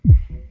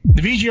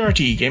The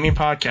VGRT Gaming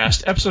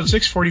Podcast, episode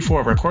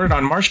 644, recorded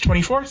on March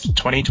 24th,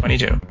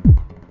 2022.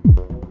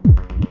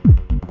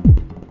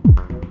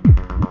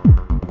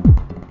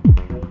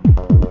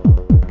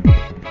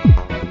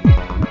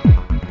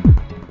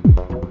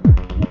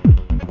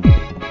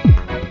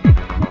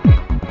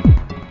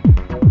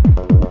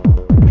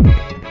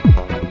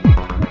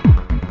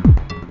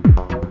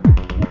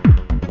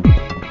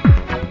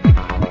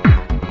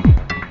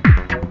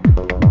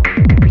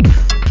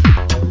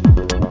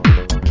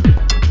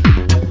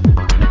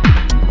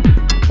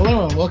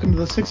 Welcome to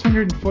the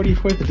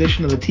 644th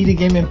edition of the TD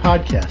Gaming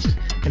Podcast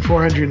and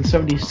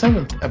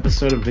 477th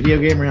episode of Video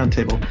Game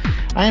Roundtable.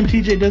 I am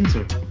TJ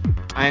Denzer.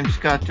 I am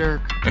Scott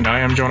Dirk. And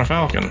I am Jonah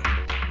Falcon.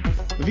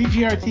 The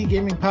VGRT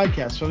Gaming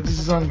Podcast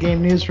focuses on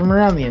game news from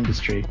around the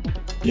industry.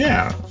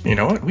 Yeah, you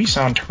know what? We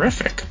sound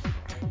terrific.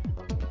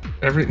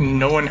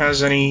 No one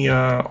has any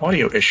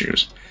audio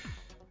issues.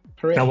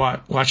 Correct.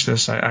 Now watch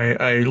this.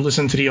 I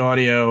listen to the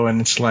audio and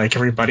it's like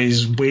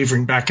everybody's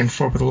wavering back and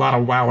forth with a lot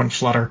of wow and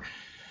flutter.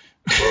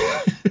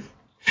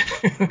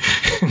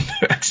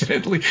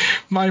 Accidentally,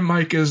 my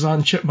mic is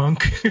on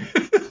Chipmunk.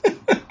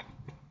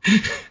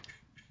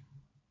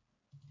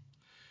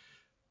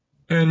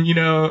 And you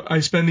know,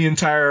 I spend the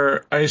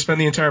entire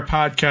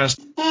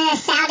podcast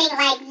sounding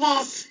like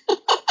this.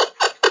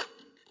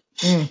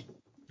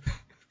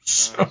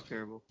 So, That's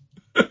terrible.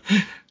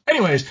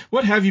 anyways,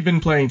 what have you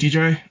been playing,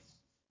 TJ?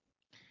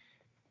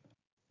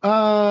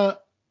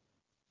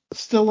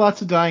 Still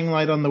lots of Dying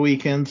Light on the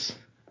weekends.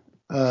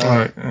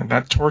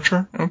 That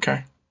torture?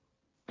 Okay.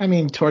 I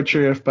mean,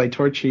 torture, if by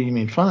torture you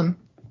mean fun.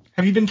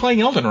 Have you been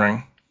playing Elden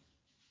Ring?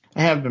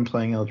 I have been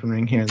playing Elden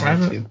Ring here and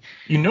there, too.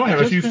 You know I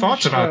have a few just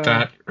thoughts finished, about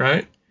that,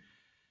 right?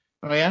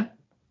 Oh, yeah?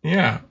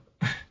 Yeah.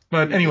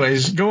 But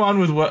anyways, go on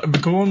with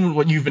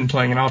what you've been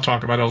playing, and I'll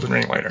talk about Elden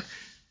Ring later.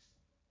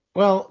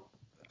 Well,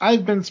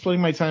 I've been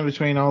splitting my time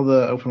between all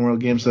the open world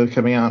games that are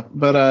coming out,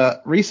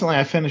 but recently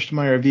I finished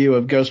my review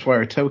of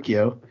Ghostwire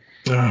Tokyo.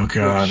 Oh,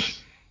 God.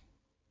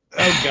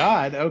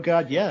 Oh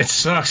God, yes. It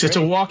sucks. It's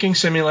a walking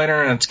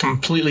simulator, and it's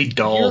completely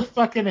dull. You're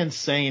fucking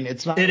insane.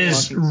 It's not It a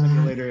is. walking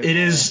simulator. It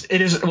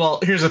is. Well,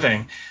 here's the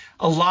thing.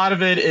 A lot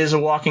of it is a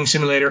walking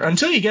simulator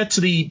until you get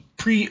to the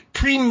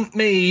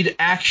pre-made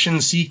action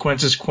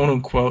sequences, quote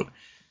unquote.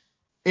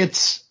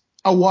 It's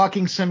a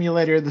walking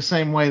simulator the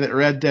same way that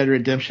Red Dead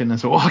Redemption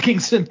is a walking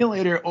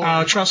simulator.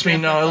 Or trust me,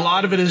 no. A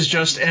lot of it is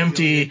just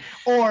empty.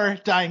 Or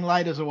Dying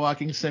Light is a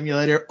walking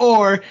simulator.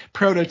 Or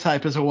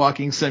Prototype is a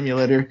walking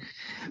simulator.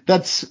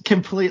 That's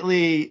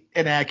completely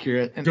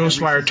inaccurate.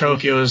 Ghostwire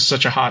Tokyo is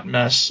such a hot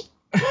mess.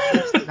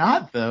 It's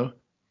not, though.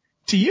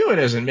 To you it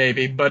isn't,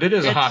 maybe, but it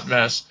is a hot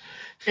mess.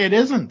 It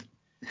isn't.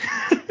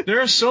 There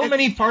are so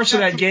many parts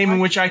of that game in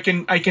which I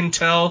can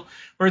tell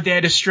where they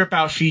had to strip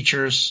out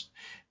features.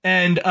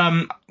 And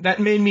that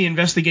made me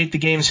investigate the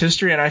game's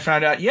history, and I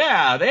found out,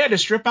 yeah, they had to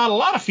strip out a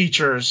lot of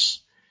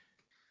features.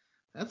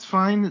 That's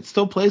fine. It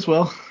still plays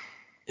well.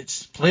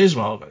 It plays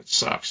well, but it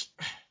sucks.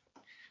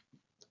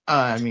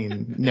 I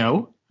mean,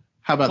 no.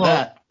 How about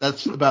that?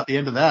 That's about the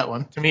end of that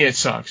one. To me, it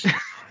sucks.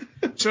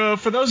 So,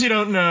 for those who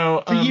don't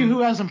know... For you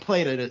who hasn't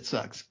played it, it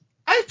sucks.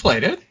 I've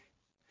played it.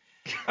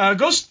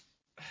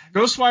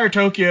 Ghostwire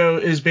Tokyo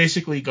is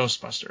basically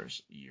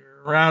Ghostbusters.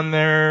 You're around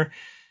there.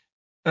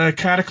 A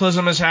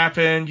cataclysm has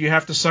happened. You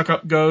have to suck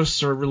up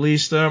ghosts or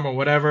release them or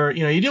whatever.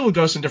 You know, you deal with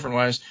ghosts in different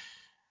ways.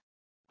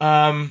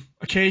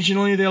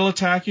 Occasionally, they'll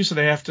attack you, so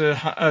they have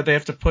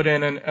to put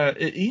in an...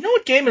 you know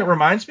what game it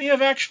reminds me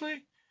of,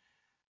 actually?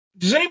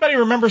 Does anybody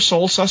remember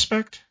Soul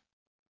Suspect?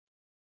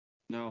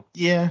 No.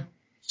 Yeah.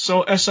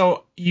 So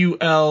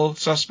SOUL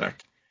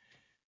Suspect.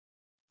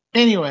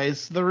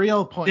 Anyways, the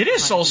real point. It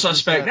is Soul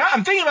Suspect. Now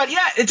I'm thinking about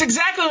it's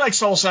exactly like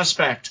Soul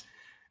Suspect,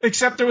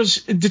 except there was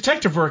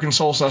detective work in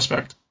Soul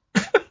Suspect.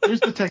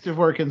 There's detective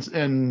work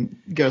in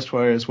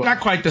Ghostwire as well.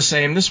 Not quite the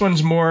same. This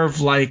one's more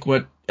of like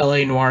what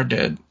L.A. Noire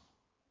did.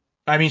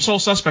 I mean, Soul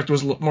Suspect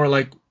was more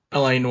like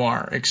L.A.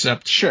 Noire,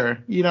 except... Sure,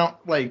 you don't,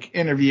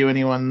 interview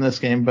anyone in this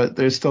game, but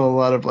there's still a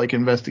lot of,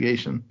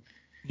 investigation.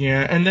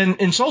 Yeah, and then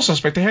in Soul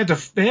Suspect, they had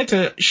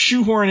to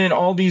shoehorn in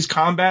all these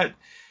combat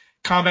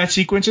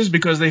sequences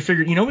because they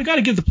figured, we got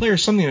to give the player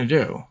something to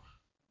do.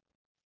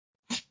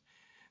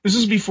 This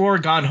is before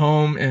Gone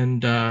Home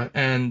and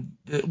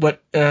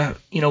what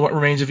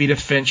Remains of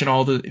Edith Finch and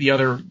all the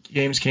other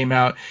games came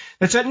out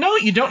that said, no,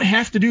 you don't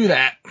have to do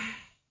that.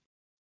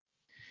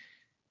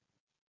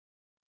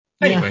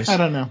 Anyways. Yeah, I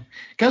don't know.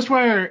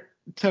 Ghostwire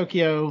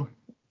Tokyo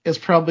is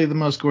probably the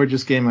most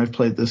gorgeous game I've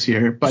played this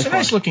year. It's a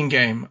nice looking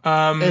game.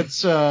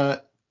 It's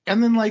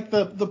and then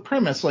the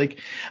premise, I'm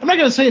not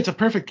gonna say it's a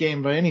perfect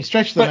game by any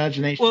stretch of the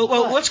imagination.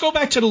 Well, let's go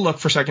back to the look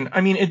for a second. I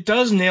mean, it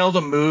does nail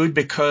the mood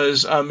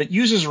because it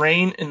uses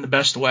rain in the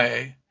best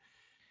way.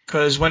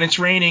 Because when it's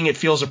raining, it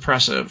feels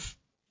oppressive.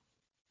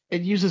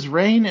 It uses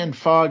rain and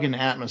fog and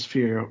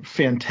atmosphere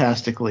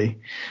fantastically.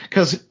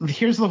 Because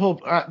here's the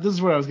whole this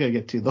is what I was going to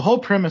get to. The whole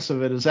premise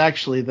of it is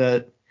actually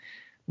that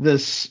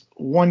this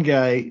one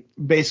guy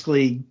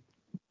basically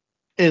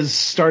is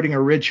starting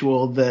a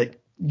ritual that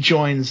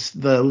joins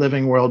the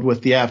living world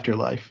with the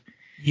afterlife.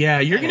 Yeah,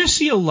 you're going to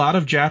see a lot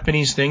of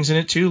Japanese things in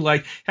it, too.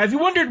 Like, have you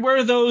wondered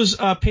where those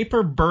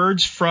paper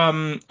birds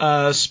from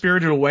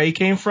Spirited Away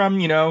came from?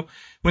 You know,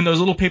 when those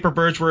little paper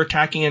birds were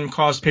attacking and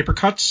caused paper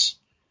cuts?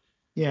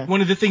 Yeah.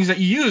 One of the things that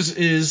you use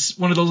is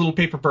one of those little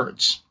paper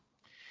birds.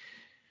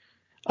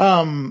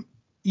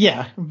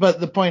 Yeah, but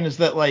the point is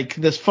that like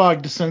this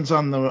fog descends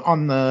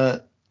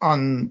on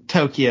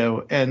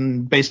Tokyo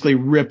and basically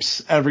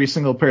rips every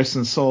single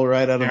person's soul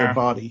right out of their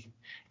body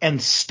and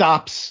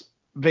stops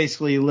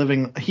basically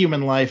living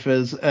human life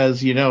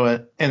as you know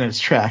it in its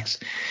tracks.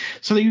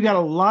 So you got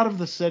a lot of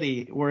the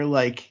city where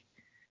like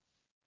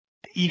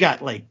you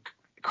got like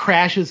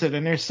crashes at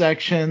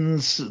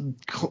intersections,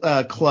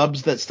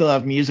 clubs that still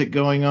have music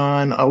going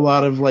on, a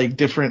lot of like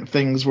different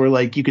things where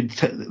like you could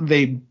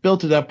they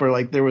built it up where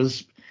like there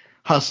was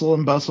hustle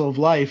and bustle of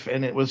life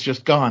and it was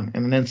just gone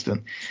in an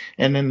instant.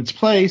 And in its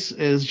place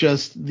is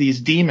just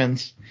these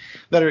demons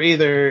that are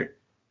either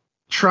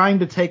trying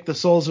to take the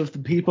souls of the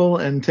people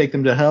and take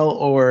them to hell,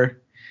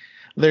 or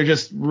they're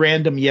just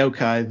random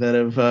yokai that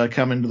have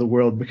come into the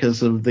world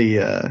because of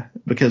the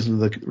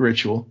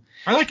ritual.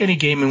 I like any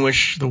game in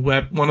which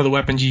one of the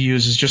weapons you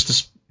use is just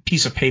this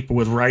piece of paper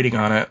with writing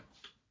on it.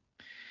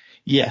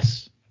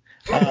 Yes.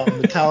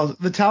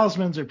 The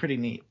talismans are pretty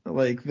neat.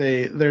 Like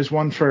there's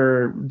one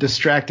for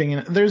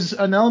distracting. There's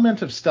an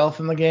element of stealth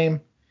in the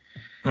game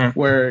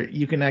where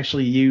you can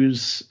actually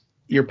use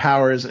your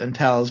powers and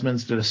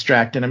talismans to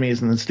distract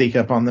enemies and then sneak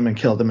up on them and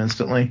kill them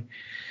instantly.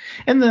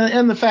 And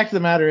the fact of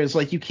the matter is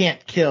like you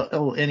can't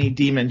kill any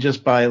demon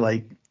just by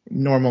like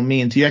normal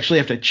means. You actually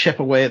have to chip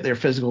away at their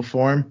physical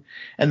form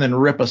and then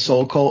rip a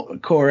soul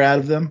core out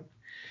of them.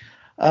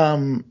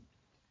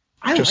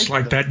 Just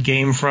like that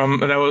game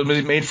that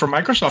was made for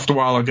Microsoft a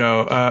while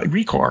ago,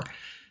 Recore.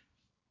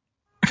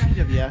 Kind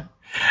of, yeah.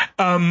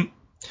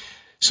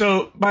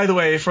 So, by the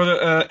way,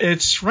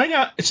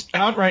 it's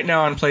out right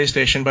now on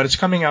PlayStation, but it's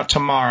coming out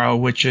tomorrow,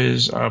 which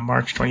is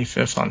March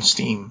 25th on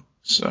Steam.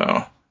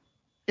 So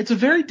it's a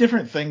very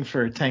different thing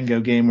for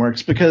Tango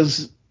Gameworks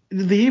because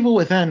The Evil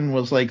Within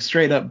was like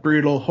straight up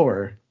brutal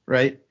horror,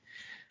 right?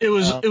 It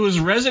was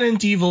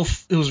Resident Evil.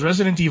 It was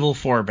Resident Evil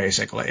 4,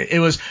 basically. It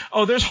was,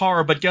 there's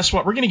horror, but guess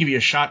what? We're going to give you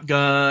a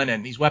shotgun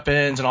and these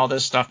weapons and all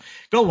this stuff.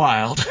 Go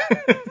wild.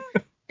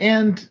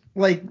 And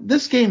like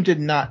this game did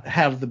not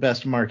have the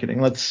best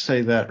marketing. Let's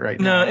say that right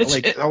now.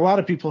 A lot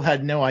of people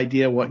had no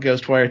idea what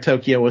Ghostwire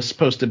Tokyo was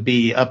supposed to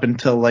be up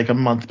until like a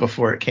month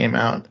before it came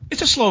out.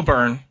 It's a slow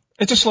burn.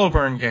 It's a slow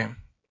burn game.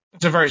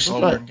 It's a very slow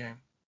burn game.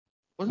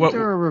 Wasn't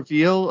there a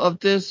reveal of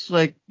this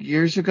like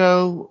years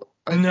ago?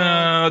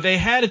 No, they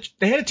had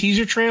a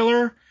teaser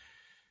trailer.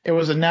 It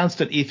was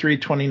announced at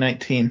E3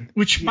 2019.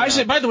 Which, by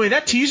the way,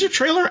 that teaser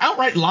trailer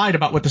outright lied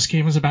about what this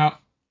game was about.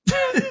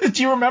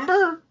 Do you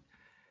remember?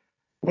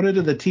 What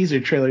did the teaser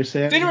trailer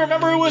say? Didn't you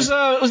remember it was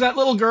that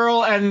little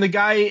girl and the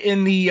guy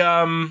in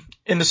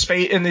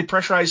the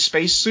pressurized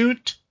space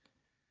suit?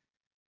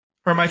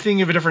 Or am I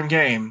thinking of a different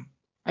game?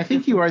 I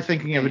think you are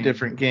thinking of a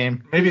different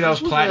game. Maybe that was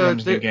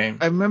Platinum's new game.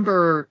 I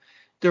remember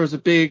there was a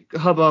big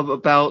hubbub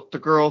about the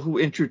girl who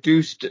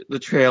introduced the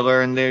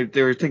trailer, and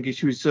they were thinking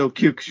she was so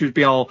cute because she was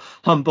being all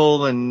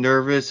humble and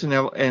nervous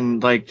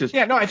and like just.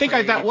 Yeah, no, I think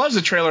that was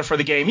the trailer for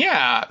the game.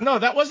 Yeah, no,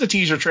 that was the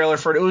teaser trailer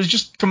for it. It was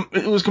just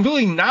it was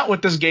completely not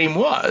what this game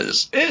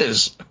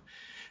is.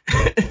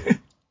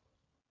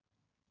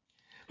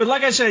 But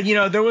like I said,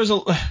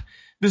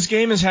 this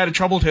game has had a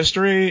troubled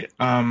history,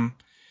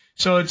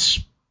 so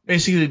it's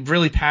basically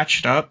really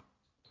patched up.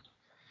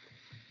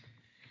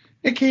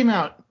 It came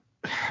out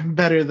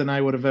better than I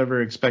would have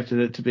ever expected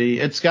it to be.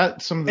 It's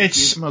got some of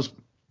the most.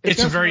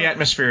 It's a very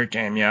atmospheric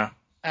game, yeah.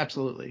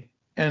 Absolutely,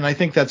 and I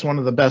think that's one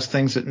of the best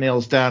things it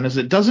nails down is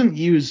it doesn't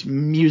use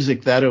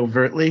music that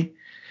overtly,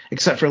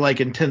 except for like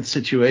intense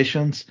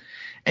situations,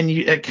 and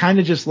it kind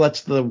of just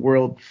lets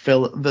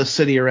the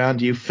city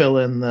around you fill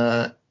in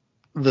the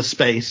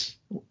space,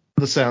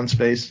 the sound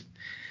space,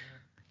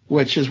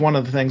 which is one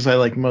of the things I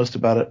like most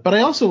about it. But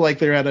I also like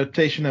their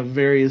adaptation of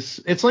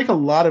it's like a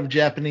lot of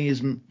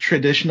Japanese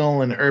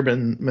traditional and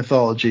urban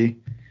mythology,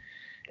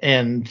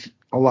 and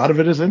a lot of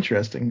it is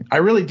interesting. I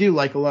really do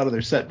like a lot of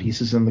their set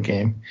pieces in the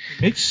game.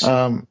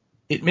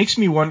 It makes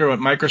me wonder what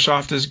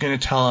Microsoft is going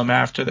to tell them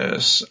after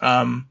this.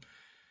 And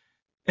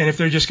if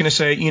they're just going to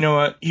say, you know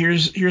what,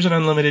 here's an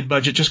unlimited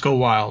budget, just go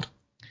wild.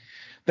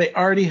 They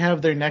already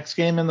have their next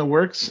game in the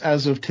works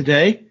as of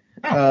today.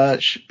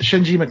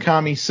 Shinji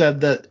Mikami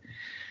said that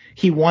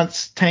he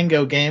wants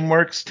Tango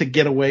Gameworks to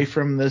get away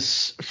from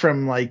this,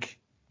 from like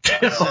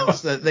a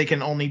sense that they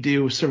can only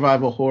do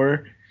survival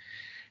horror.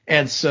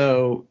 And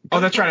so,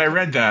 that's right. I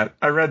read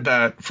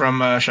that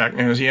from Shack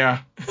News. Yeah.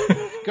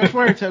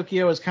 Ghostwire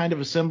Tokyo is kind of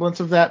a semblance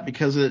of that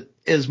because it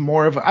is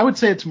I would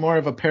say it's more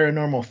of a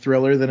paranormal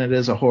thriller than it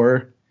is a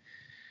horror.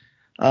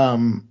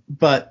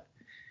 But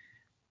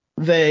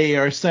they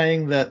are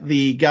saying that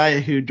the guy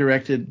who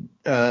directed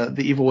The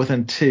Evil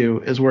Within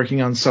 2 is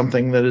working on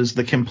something that is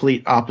the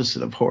complete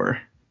opposite of horror.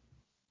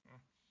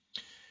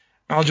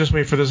 I'll just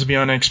wait for this to be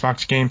on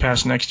Xbox Game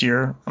Pass next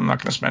year. I'm not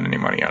going to spend any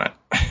money on it.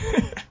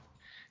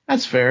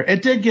 That's fair.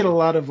 It did get a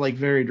lot of like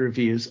varied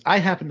reviews. I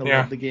happen to Yeah.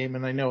 love the game,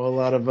 and I know a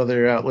lot of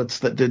other outlets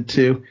that did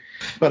too.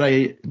 But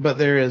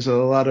there is a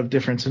lot of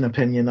difference in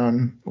opinion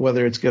on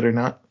whether it's good or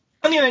not.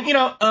 I mean,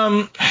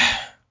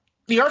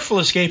 The Artful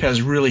Escape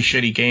has really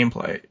shitty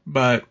gameplay,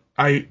 but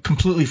I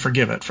completely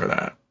forgive it for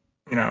that.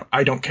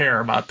 I don't care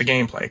about the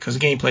gameplay because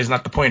the gameplay is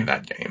not the point of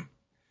that game.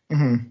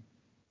 Hmm.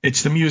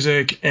 It's the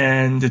music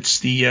and it's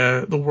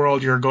the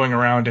world you're going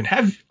around in.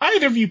 Have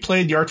either of you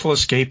played The Artful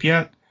Escape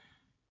yet?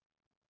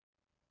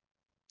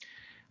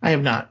 I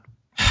have not.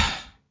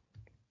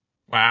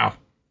 Wow.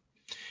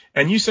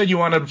 And you said you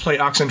wanted to play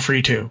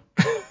Oxenfree too.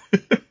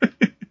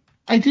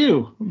 I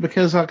do,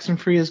 because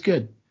Oxenfree is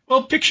good.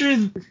 Well,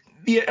 picture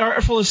The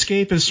Artful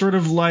Escape is sort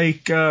of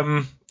like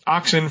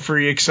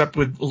Oxenfree, except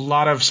with a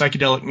lot of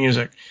psychedelic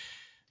music.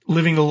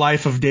 Living the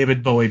life of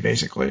David Bowie,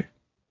 basically.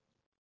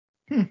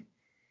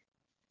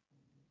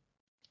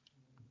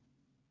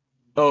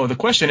 Oh, the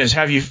question is,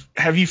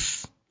 let's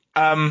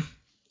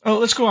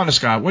go on to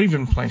Scott. What have you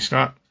been playing,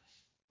 Scott?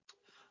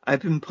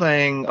 I've been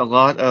playing a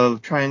lot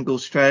of Triangle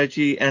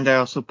Strategy, and I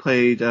also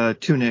played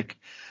Tunic.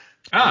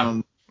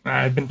 I've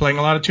been playing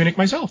a lot of Tunic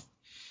myself.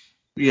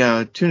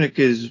 Yeah, Tunic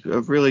is a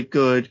really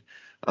good,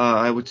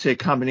 I would say,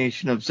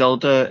 combination of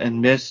Zelda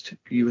and Myst.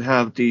 You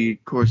have the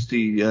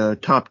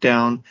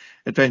top-down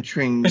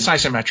adventuring. It's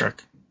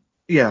isometric.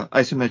 Yeah,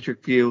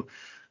 isometric view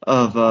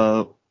of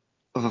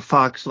a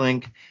Fox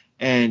Link,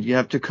 and you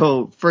have to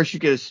go. First,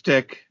 you get a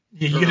stick.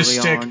 You get a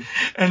stick,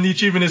 and the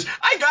achievement is,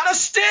 I got a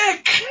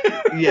stick!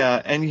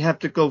 Yeah, and you have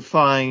to go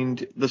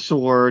find the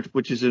sword,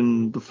 which is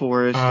in the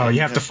forest. Oh, you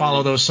have to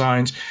follow those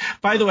signs.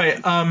 By the way,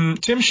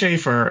 Tim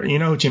Schafer, you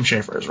know who Tim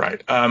Schafer is,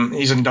 right?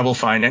 He's in Double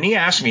Fine, and he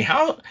asked me,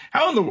 how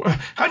in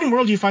the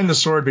world do you find the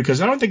sword?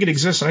 Because I don't think it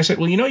exists. And I said,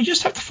 well, you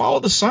just have to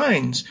follow the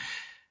signs.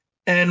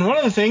 And one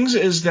of the things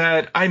is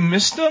that I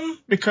missed them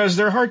because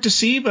they're hard to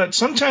see, but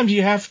sometimes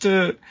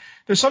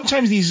there's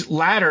sometimes these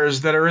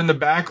ladders that are in the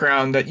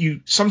background that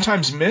you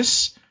sometimes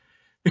miss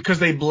because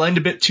they blend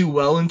a bit too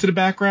well into the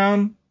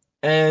background.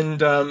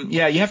 And you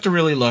have to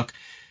really look.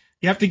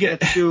 You have to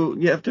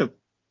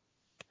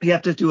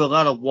do a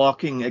lot of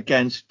walking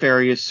against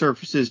various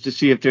surfaces to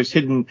see if there's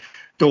hidden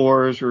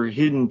doors or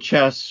hidden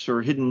chests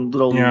or hidden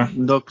little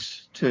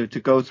nooks to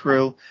go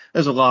through.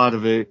 There's a lot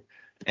of it.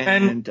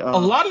 And a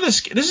lot of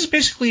this is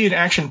basically an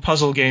action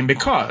puzzle game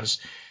because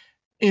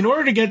in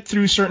order to get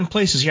through certain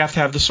places, you have to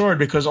have the sword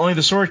because only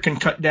the sword can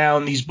cut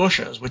down these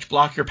bushes, which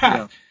block your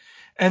path.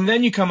 Yeah. And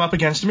then you come up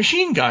against a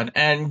machine gun.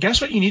 And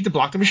guess what? You need to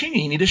block the machine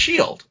gun. You need a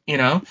shield,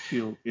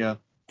 Shield, yeah.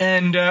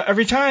 And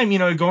every time,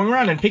 going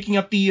around and picking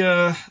up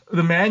the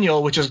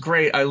manual, which is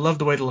great. I love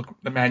the way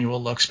the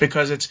manual looks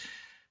because it's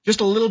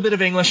just a little bit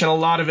of English and a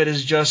lot of it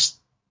is just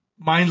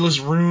mindless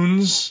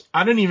runes.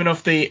 I don't even know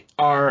if they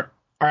are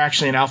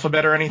actually an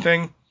alphabet or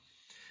anything.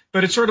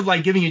 But it's sort of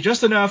like giving you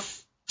just enough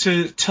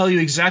to tell you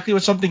exactly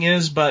what something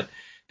is, but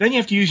then you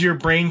have to use your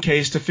brain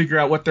case to figure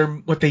out what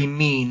they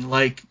mean.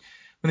 Like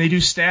when they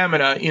do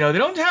stamina, they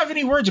don't have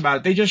any words about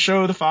it. They just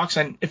show the fox,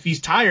 and if he's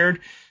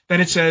tired,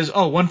 then it says,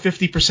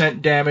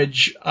 150%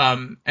 damage,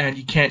 and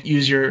you can't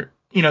use your,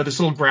 this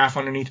little graph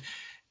underneath.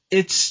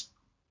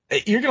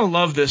 You're going to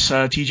love this,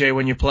 TJ,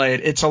 when you play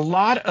it. It's a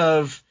lot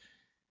of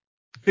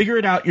figure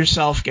it out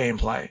yourself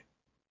gameplay.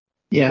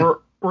 Yeah.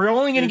 We're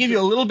only going to give you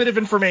a little bit of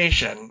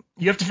information.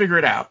 You have to figure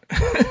it out.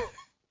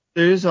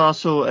 There is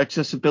also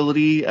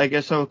accessibility, I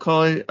guess I would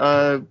call it,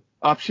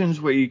 options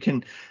where you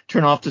can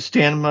turn off the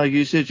stamina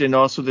usage, and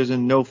also there's a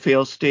no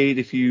fail state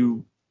if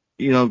you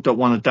don't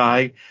want to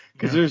die,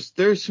 because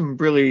there's some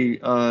really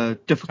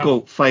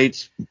difficult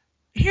fights.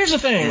 Here's the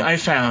thing I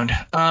found.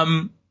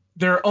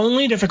 They're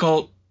only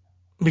difficult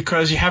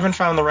because you haven't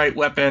found the right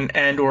weapon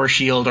and or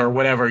shield or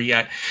whatever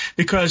yet.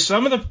 Because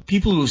some of the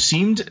people who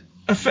seemed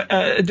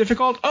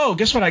difficult,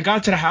 guess what? I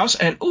got to the house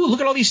and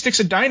look at all these sticks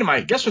of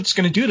dynamite. Guess what it's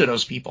going to do to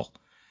those people?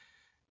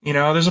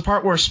 There's a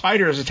part where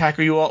spiders attack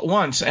you all at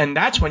once, and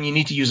that's when you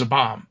need to use a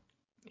bomb.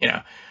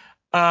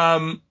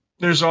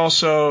 There's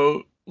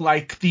also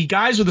like the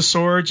guys with the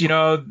swords.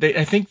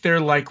 I think they're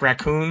like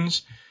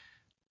raccoons.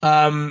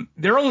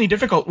 They're only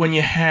difficult when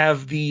you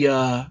have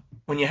the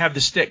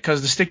stick,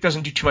 because the stick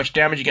doesn't do too much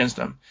damage against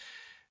them.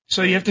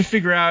 So you have to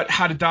figure out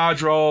how to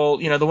dodge roll.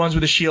 The ones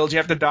with the shields, you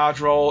have to dodge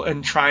roll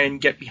and try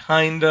and get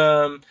behind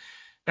them,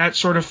 that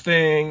sort of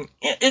thing.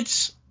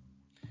 It's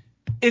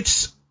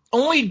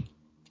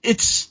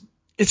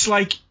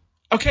like,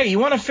 okay, you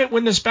want to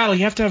win this battle,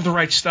 you have to have the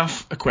right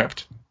stuff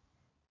equipped.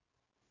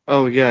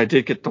 Oh yeah, I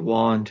did get the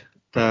wand,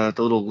 the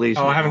little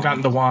laser. Oh, I haven't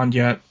gotten the wand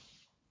yet.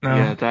 No.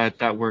 Yeah,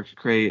 that works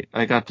great.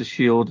 I got the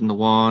shield and the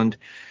wand.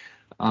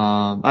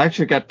 I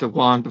actually got the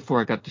wand before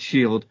I got the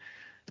shield.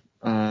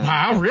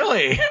 Wow,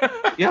 really?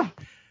 Yeah.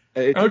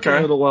 It took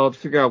a little while to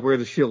figure out where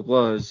the shield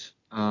was.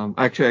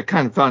 Actually, I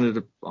kind of found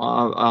it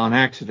on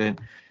accident.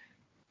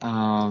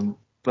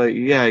 But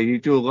yeah, you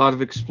do a lot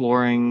of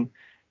exploring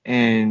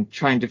and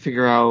trying to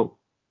figure out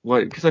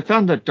because I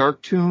found that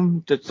dark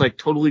tomb that's like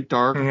totally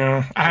dark.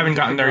 Yeah, I haven't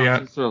gotten there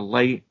yet. Sort of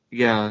light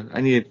Yeah,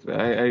 I need.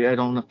 I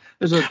don't know.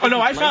 Oh no,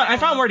 I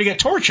found where to get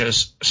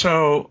torches.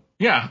 So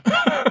yeah.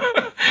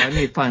 I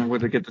need to find where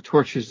to get the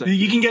torches.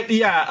 You can get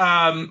you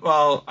know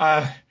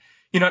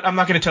what, I'm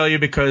not going to tell you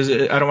because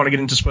I don't want to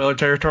get into spoiler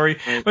territory.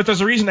 Right. But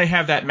there's a reason they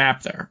have that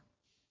map there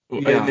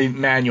in the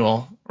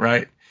manual,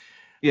 right?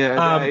 Yeah,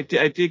 I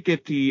did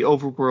get the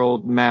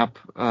overworld map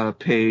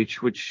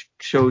page, which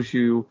shows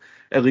you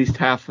at least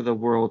half of the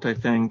world, I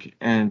think,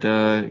 and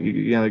and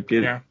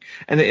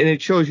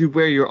it shows you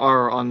where you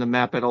are on the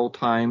map at all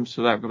times,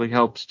 so that really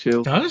helps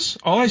too. Does?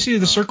 All I see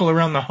is the circle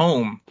around the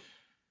home.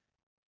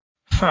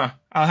 Huh.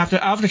 I'll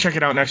have to check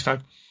it out next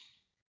time.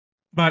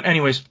 But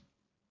anyways,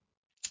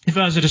 if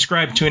I was to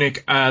describe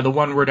Tunic, the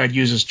one word I'd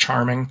use is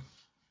charming.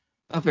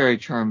 Very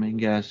charming,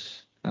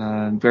 yes.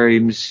 Very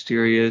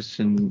mysterious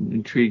and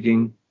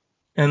intriguing.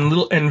 And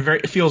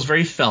it feels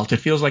very felt. It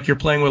feels like you're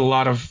playing with a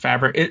lot of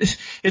fabric.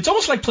 It's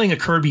almost like playing a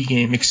Kirby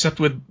game, except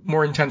with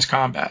more intense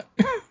combat.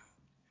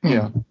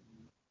 Yeah.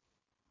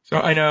 So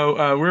I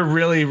know we're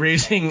really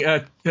raising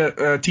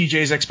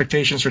TJ's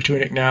expectations for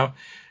Tunic now,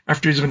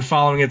 after he's been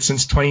following it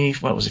since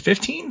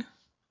 2017,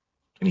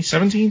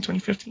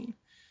 2015?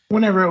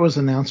 Whenever it was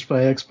announced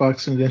by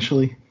Xbox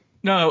initially.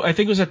 No, I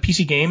think it was at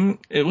PC Game.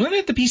 Wasn't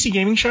it the PC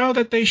Gaming show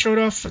that they showed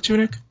off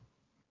Tunic?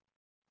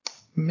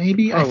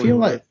 Maybe.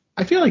 Probably.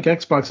 I feel like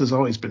Xbox has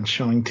always been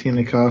showing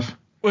Tunic off.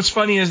 What's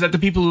funny is that the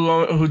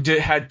people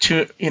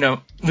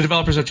the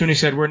developers of Tunic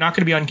said, we're not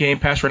going to be on Game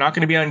Pass, we're not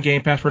going to be on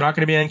Game Pass, we're not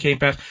going to be on Game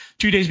Pass.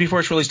 2 days before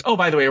it's released, oh,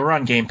 by the way, we're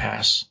on Game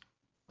Pass.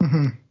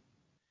 Mm-hmm.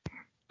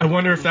 I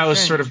wonder if that was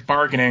sort of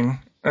bargaining.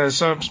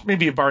 So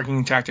maybe a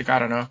bargaining tactic, I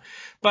don't know.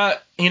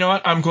 But you know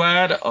what? I'm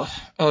glad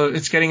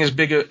it's getting as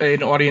big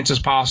an audience as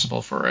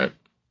possible for it.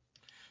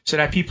 So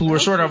that people who are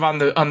sort of on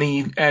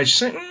the edge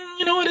say,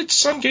 you know what?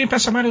 It's on Game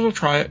Pass, I might as well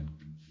try it.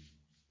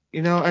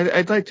 You know,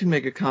 I'd like to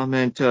make a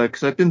comment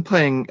because I've been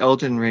playing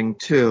Elden Ring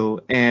too,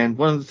 and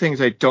one of the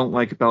things I don't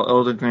like about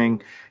Elden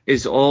Ring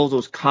is all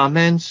those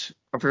comments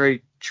are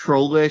very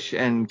trollish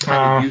and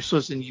kind of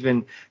useless and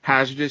even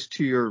hazardous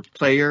to your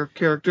player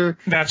character.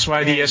 That's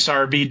why the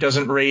SRB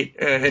doesn't rate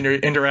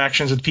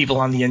interactions with people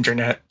on the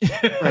internet.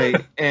 Right,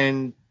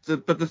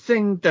 but the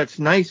thing that's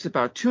nice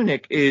about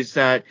Tunic is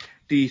that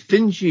the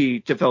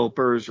Finji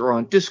developers are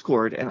on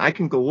Discord, and I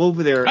can go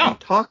over there and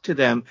talk to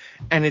them,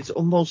 and it's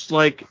almost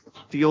like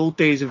the old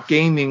days of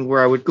gaming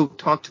where I would go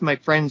talk to my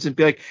friends and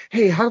be like,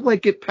 hey, how do I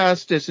get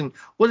past this, and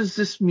what does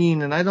this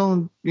mean, and I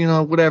don't,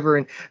 whatever,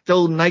 and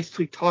they'll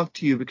nicely talk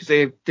to you because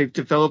they've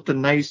developed a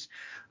nice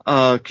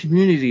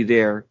community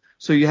there.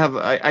 So you have,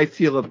 I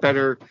feel, a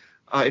better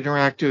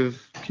interactive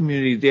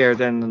community there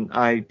than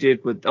I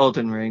did with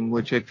Elden Ring,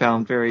 which I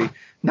found very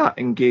not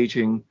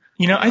engaging.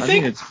 I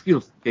think it's a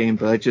beautiful game,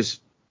 but I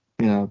just,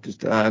 I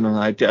don't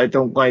know. I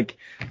don't like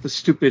the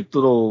stupid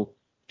little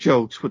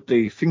jokes with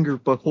the finger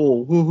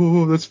butthole.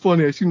 Oh, that's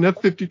funny. I've seen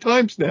that 50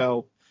 times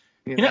now.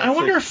 I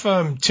wonder if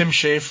Tim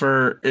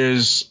Schafer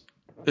is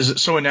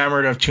so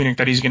enamored of Tunic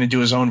that he's going to do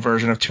his own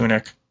version of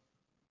Tunic.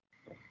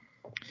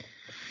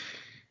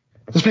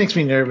 This makes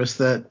me nervous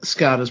that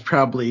Scott is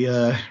probably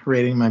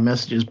rating my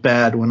messages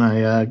bad when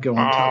I go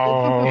on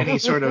top of any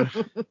sort of,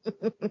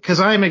 because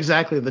I am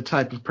exactly the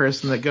type of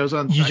person that goes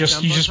on. You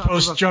just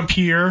post jump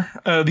here,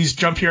 these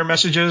jump here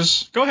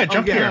messages. Go ahead,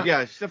 jump here.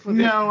 Yeah,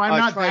 definitely. No, I'm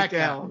not that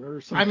guy.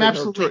 I'm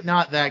absolutely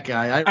not that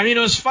guy. I mean,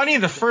 it was funny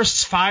the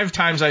first 5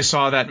 times I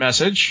saw that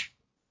message.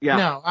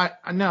 Yeah.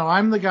 No,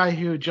 I'm the guy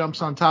who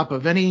jumps on top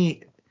of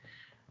any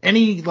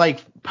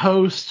like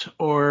post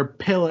or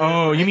pillar.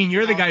 Oh, you mean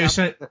you're the guy who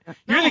sent?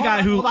 You're the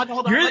guy who. Hold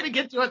on. Let me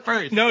get to it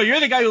first. No, you're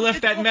the guy who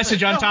left that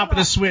message on top of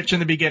the Switch in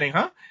the beginning,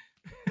 huh?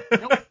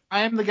 Nope.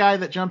 I am the guy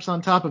that jumps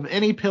on top of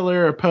any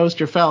pillar or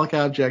post or phallic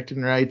object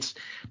and writes,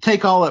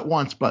 "Take all at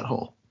once,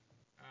 butthole."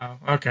 Oh,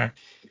 okay.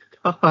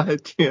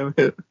 God damn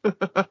it.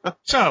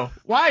 So,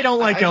 why I don't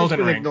like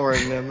Elden Ring?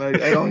 Ignoring them. I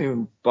don't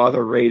even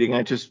bother rating.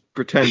 I just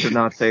pretend they're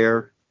not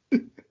there.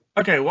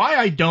 Okay, why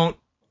I don't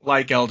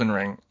like Elden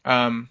Ring?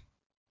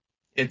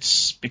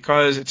 It's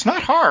because it's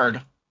not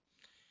hard.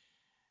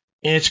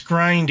 It's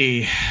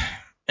grindy.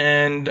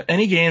 And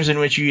any games in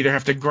which you either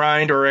have to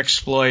grind or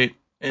exploit,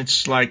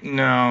 it's like,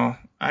 no.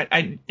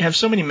 I have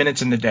so many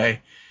minutes in the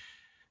day.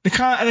 The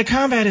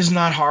combat is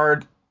not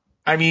hard.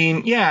 I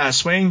mean, yeah,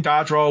 swing,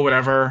 dodge, roll,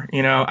 whatever.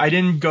 I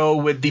didn't go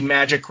with the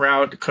magic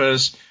route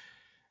because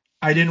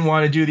I didn't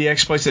want to do the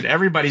exploits that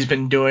everybody's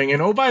been doing.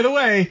 And oh, by the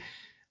way,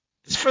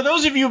 for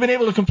those of you who've been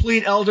able to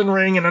complete Elden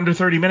Ring in under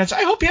 30 minutes,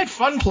 I hope you had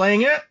fun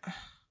playing it.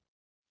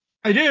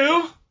 I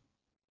do.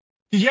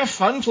 Did you have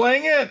fun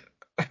playing it?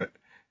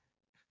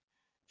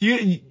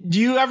 Do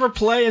you ever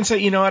play and say,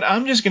 you know what,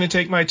 I'm just going to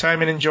take my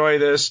time and enjoy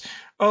this.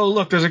 Oh,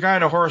 look, there's a guy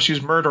on a horse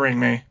who's murdering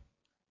me.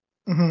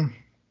 Mm-hmm.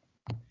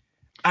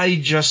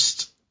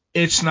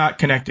 It's not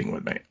connecting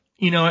with me.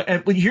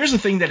 And here's the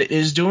thing that it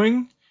is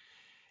doing.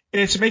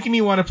 It's making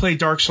me want to play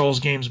Dark Souls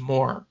games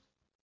more.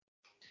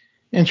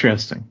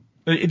 Interesting.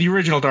 The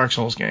original Dark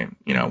Souls game,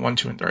 1,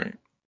 2, and 3.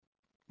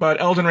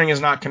 But Elden Ring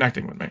is not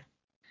connecting with me.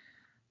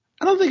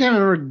 I don't think I've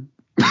ever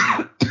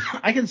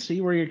I can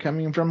see where you're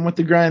coming from with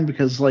the grind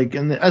because, like,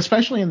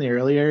 especially in the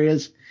early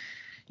areas,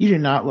 you do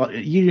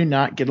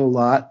not get a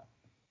lot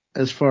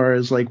as far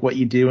as like what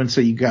you do, and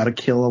so you got to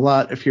kill a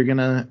lot if you're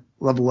gonna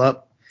level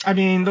up. I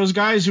mean, those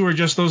guys who are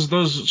just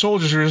those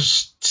soldiers who are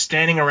just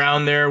standing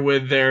around there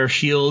with their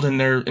shield and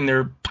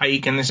their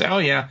pike, and they say, "Oh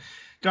yeah,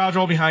 dodge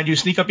roll behind you,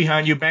 sneak up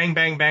behind you, bang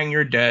bang bang,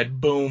 you're dead,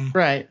 boom."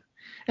 Right.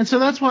 And so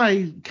that's why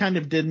I kind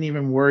of didn't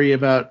even worry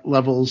about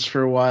levels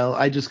for a while.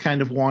 I just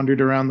kind of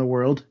wandered around the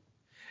world.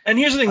 And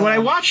here's the thing: when I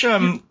watch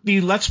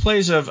the Let's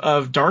Plays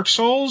of Dark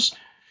Souls,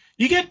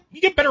 you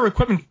get better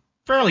equipment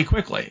fairly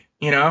quickly,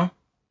 you know.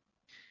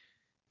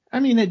 I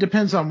mean, it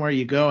depends on where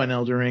you go in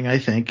Elden Ring, I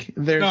think.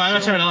 No,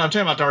 I'm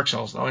talking about Dark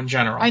Souls, though, in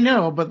general. I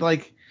know, but,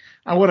 like,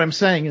 what I'm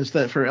saying is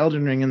that for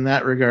Elden Ring in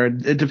that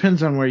regard, it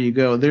depends on where you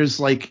go. There's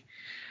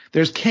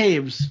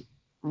caves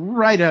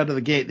right out of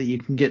the gate that you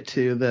can get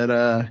to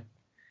that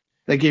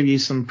give you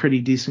some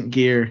pretty decent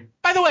gear.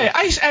 By the way,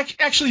 I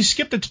actually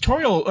skipped the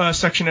tutorial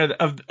section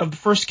of the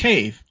first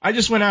cave. I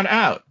just went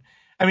out.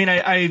 I mean,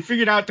 I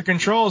figured out the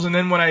controls, and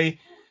then when I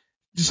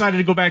decided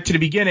to go back to the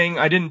beginning,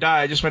 I didn't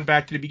die. I just went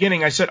back to the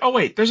beginning. I said, "Oh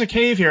wait, there's a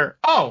cave here."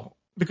 Oh,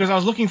 because I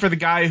was looking for the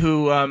guy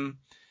who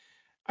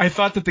I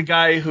thought that the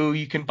guy who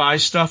you can buy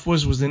stuff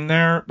was in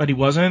there, but he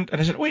wasn't. And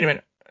I said, "Wait a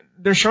minute,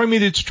 they're showing me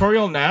the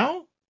tutorial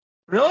now?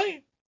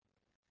 Really?"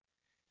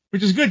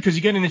 Which is good because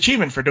you get an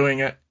achievement for doing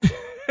it.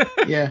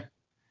 Yeah.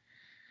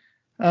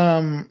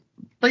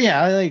 But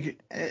yeah,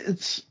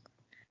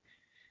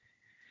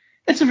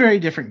 it's a very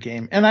different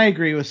game, and I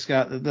agree with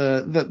Scott that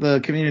the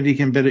community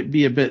can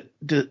be a bit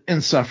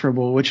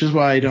insufferable, which is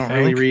why I don't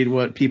really read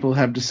what people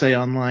have to say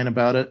online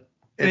about it.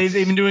 They've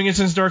been doing it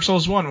since Dark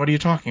Souls 1. What are you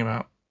talking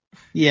about?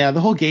 Yeah,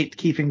 the whole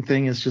gatekeeping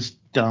thing is just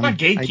dumb. Not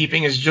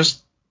gatekeeping, is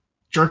just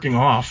jerking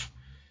off.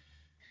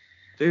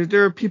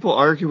 There are people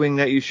arguing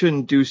that you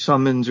shouldn't do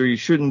summons, or you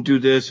shouldn't do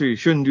this, or you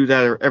shouldn't do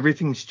that, or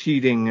everything's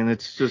cheating, and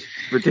it's just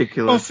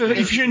ridiculous. Well, if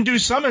you shouldn't do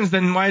summons,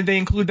 then why did they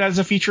include that as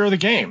a feature of the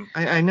game?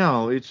 I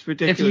know, it's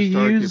ridiculous to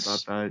argue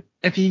about that.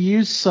 If you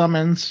use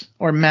summons,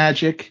 or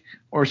magic,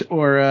 or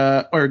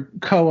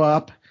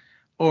co-op,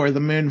 or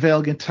the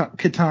Moonveil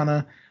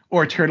Katana,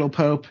 or Turtle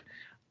Pope,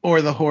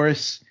 or the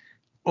horse,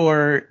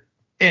 or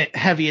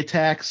heavy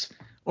attacks,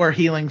 or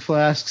healing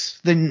flasks,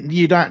 then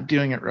you're not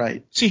doing it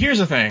right. See, here's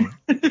the thing.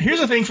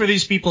 Here's the thing for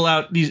these people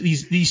out,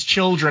 these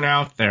children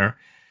out there.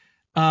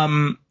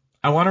 I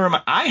want to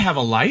remind, I have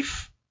a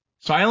life,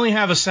 so I only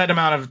have a set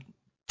amount of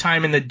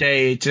time in the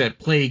day to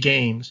play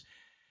games,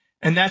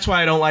 and that's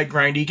why I don't like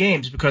grindy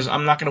games, because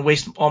I'm not going to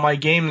waste all my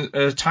game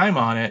time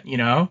on it. You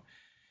know,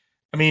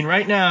 I mean,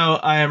 right now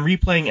I am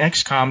replaying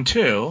XCOM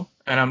 2,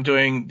 and I'm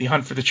doing the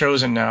Hunt for the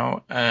Chosen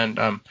now, and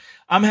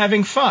I'm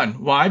having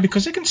fun. Why?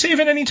 Because I can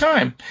save at any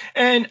time.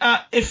 And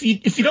if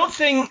you don't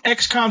think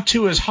XCOM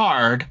 2 is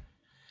hard,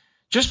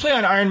 just play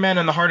on Iron Man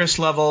on the hardest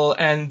level,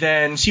 and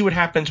then see what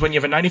happens when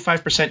you have a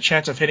 95%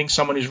 chance of hitting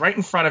someone who's right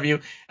in front of you,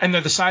 and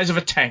they're the size of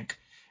a tank.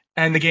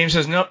 And the game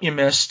says, "Nope, you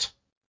missed.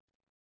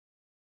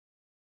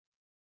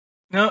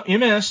 No, you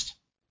missed.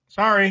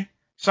 Sorry.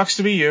 Sucks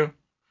to be you."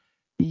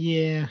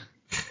 Yeah.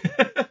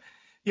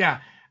 Yeah.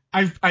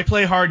 I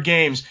play hard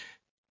games.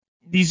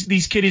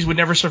 These kiddies would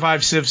never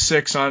survive Civ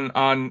 6 on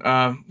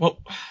well,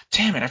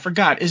 damn it, I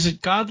forgot. Is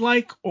it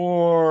Godlike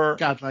or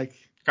Godlike?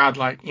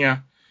 Godlike, yeah.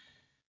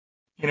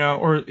 You know,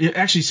 or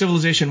actually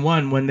Civilization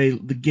 1 when the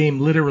game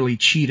literally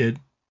cheated.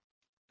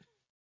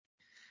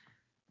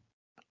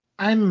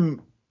 I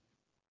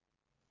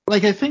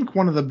think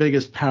one of the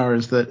biggest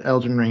powers that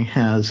Elden Ring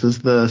has is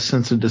the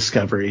sense of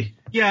discovery.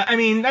 Yeah, I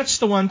mean, that's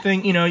the one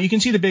thing, you know, you can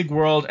see the big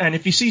world, and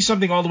if you see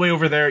something all the way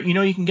over there, you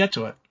know you can get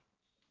to it.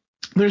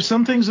 There's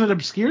some things that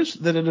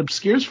it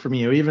obscures from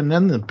you, even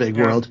in the big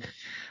world.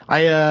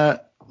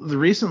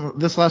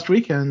 This last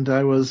weekend,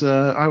 I was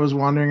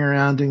wandering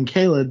around in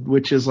Caelid,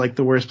 which is like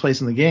the worst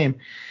place in the game.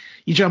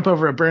 You jump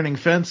over a burning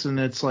fence, and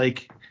it's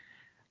like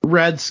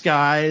red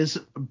skies,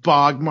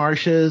 bog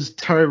marshes,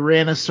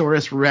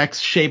 Tyrannosaurus Rex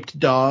shaped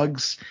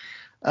dogs,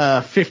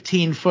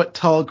 15-foot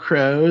tall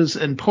crows,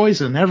 and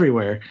poison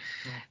everywhere.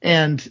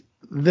 And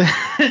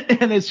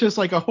and it's just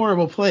like a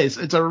horrible place.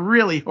 It's a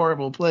really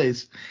horrible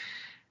place.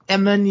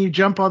 And then you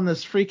jump on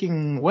this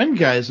freaking wind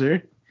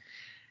geyser,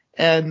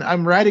 and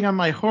I'm riding on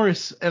my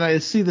horse, and I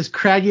see this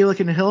craggy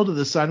looking hill to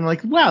the side. I'm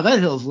like, wow, that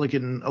hill's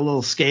looking a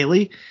little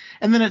scaly.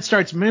 And then it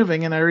starts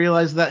moving, and I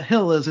realize that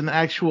hill is an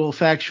actual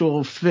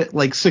factual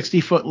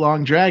 60-foot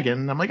long dragon.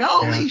 And I'm like,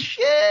 holy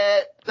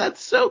shit,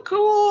 that's so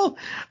cool.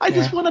 I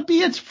just want to be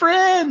its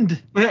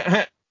friend.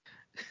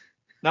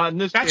 Not in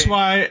this That's game.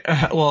 why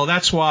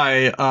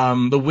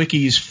the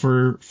wikis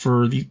for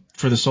the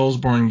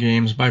Soulsborne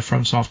games by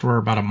From Software are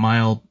about a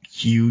mile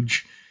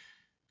huge,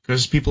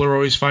 because people are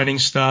always finding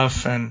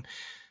stuff. And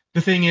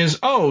the thing is,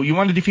 oh, you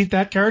want to defeat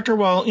that character?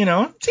 Well, you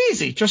know, it's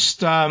easy. Just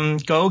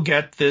go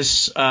get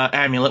this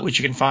amulet, which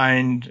you can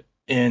find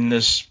in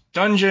this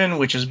dungeon,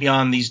 which is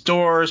beyond these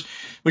doors,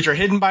 which are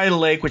hidden by a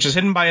lake, which is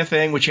hidden by a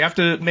thing, which you have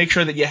to make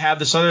sure that you have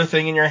this other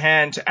thing in your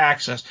hand to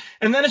access.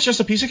 And then it's just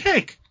a piece of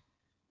cake.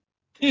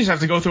 You just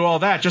have to go through all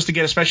that just to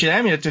get a special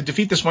amulet to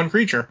defeat this one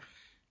creature.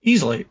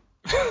 Easily.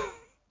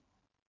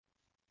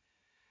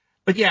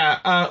 But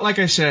yeah, like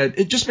I said,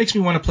 it just makes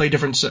me want to play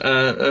different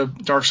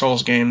Dark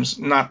Souls games,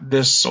 not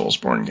this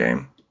Soulsborne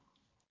game.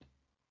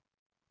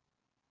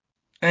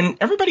 And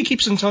everybody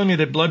keeps on telling me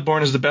that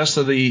Bloodborne is the best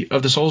of the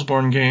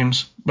Soulsborne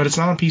games, but it's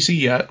not on PC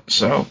yet,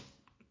 so.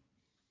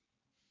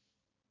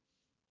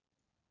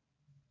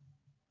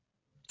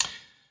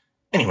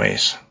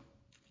 Anyways,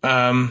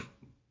 I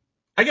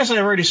guess I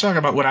already talked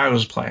about what I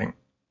was playing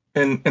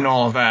and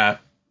all of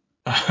that.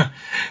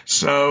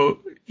 So,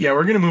 yeah,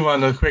 we're going to move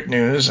on to the quick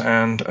news.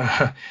 And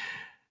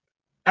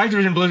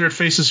Activision Blizzard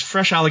faces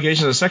fresh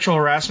allegations of sexual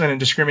harassment and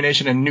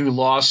discrimination in a new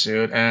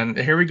lawsuit. And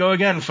here we go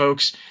again,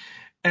 folks.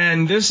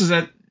 And this is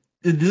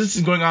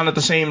going on at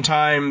the same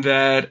time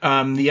that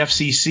the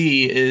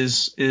FCC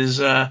is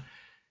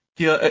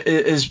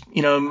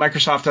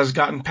Microsoft has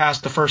gotten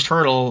past the first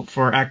hurdle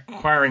for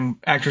acquiring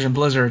Activision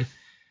Blizzard.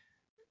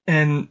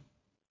 And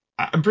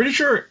I'm pretty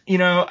sure,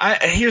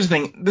 here's the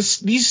thing.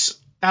 These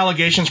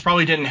allegations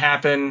probably didn't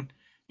happen,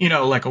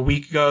 like a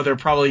week ago. They're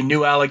probably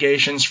new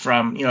allegations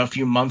from, a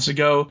few months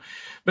ago.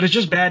 But it's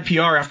just bad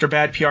PR after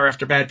bad PR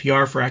after bad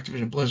PR for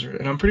Activision Blizzard.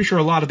 And I'm pretty sure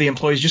a lot of the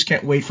employees just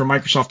can't wait for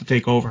Microsoft to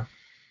take over.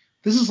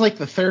 This is like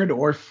the third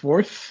or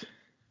fourth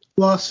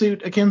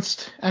lawsuit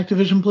against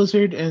Activision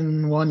Blizzard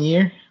in 1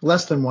 year.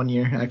 Less than 1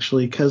 year,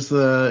 actually, because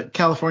the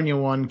California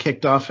one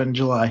kicked off in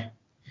July.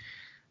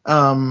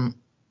 And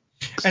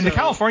the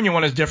California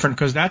one is different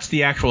because that's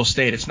the actual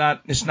state. It's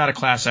not a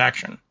class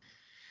action.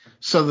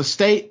 So the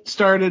state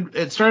started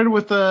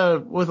with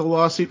a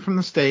lawsuit from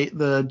the state,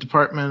 the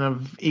Department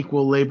of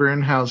Equal Labor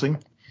and Housing.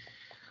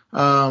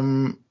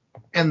 And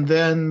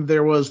then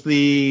there was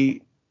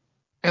the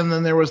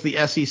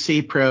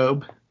SEC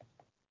probe,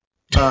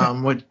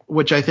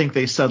 which I think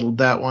they settled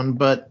that one.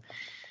 But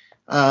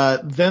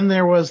then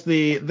there's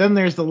the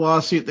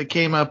lawsuit that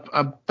came up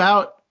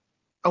about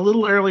a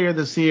little earlier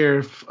this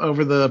year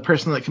over the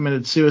person that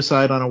committed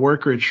suicide on a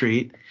work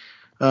retreat.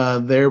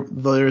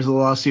 There's a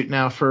lawsuit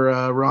now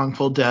for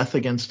wrongful death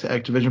against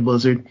Activision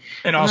Blizzard,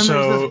 and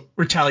also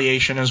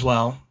retaliation as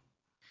well.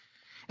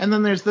 And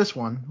then there's this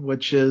one,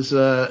 which is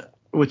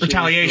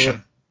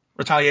retaliation.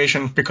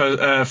 Retaliation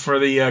because for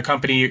the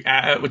company,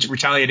 which is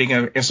retaliating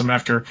against them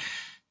after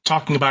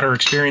talking about her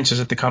experiences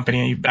at the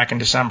company back in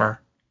December.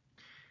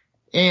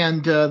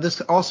 And this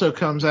also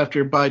comes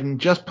after Biden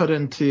just put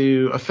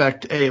into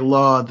effect a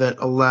law that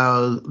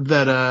allows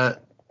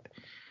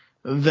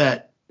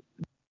that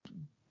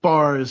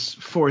bars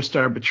forced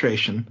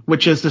arbitration,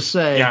 which is to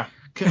say,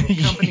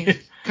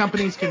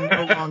 companies can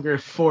no longer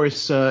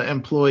force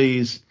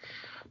employees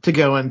to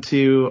go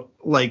into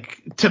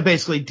to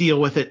basically deal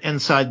with it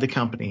inside the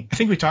company. I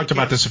think we talked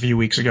about this a few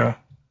weeks ago.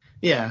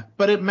 Yeah,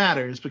 but it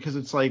matters because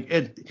it's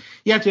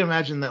you have to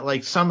imagine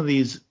that some of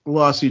these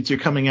lawsuits are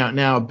coming out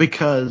now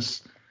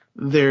because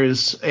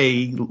there's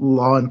a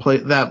law in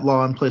place. That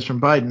law in place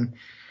from Biden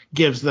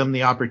gives them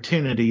the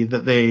opportunity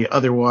that they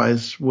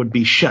otherwise would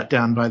be shut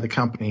down by the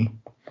company.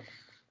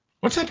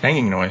 What's that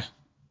banging noise?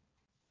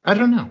 I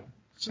don't know.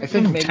 I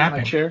think maybe tapping.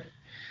 My chair.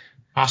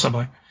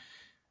 Possibly.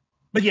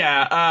 But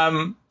yeah,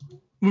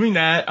 moving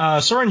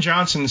that, Soren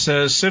Johnson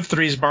says Civ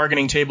 3's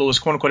bargaining table was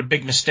quote unquote a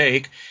big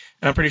mistake.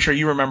 And I'm pretty sure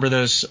you remember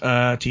this,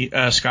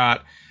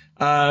 Scott.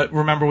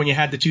 Remember when you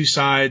had the two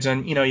sides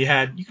and, you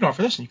can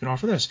offer this and you can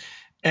offer this.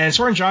 And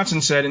Soren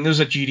Johnson said, and this was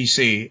at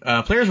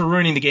GDC, players were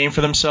ruining the game for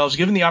themselves.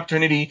 Given the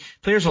opportunity,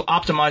 players will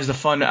optimize the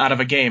fun out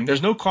of a game.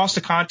 There's no cost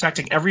to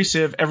contacting every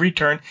civ, every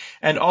turn,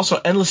 and also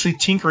endlessly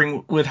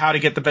tinkering with how to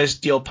get the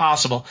best deal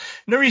possible.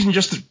 No reason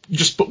just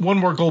to put one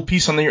more gold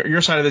piece on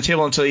your side of the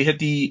table until you hit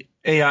the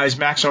AI's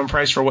maximum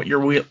price for what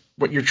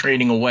you're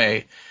trading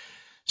away.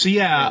 So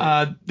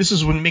yeah, this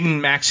is when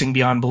min-maxing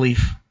beyond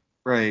belief.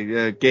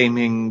 Right,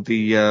 gaming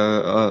the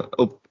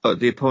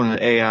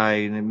opponent AI,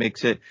 and it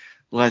makes it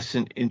less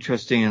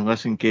interesting and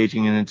less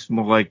engaging, and it's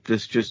more like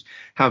this just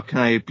how can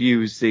I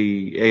abuse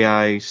the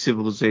AI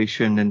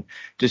civilization and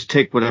just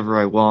take whatever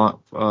I want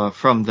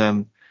from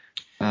them.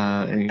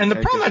 And the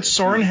problem that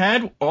Soren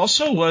had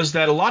also was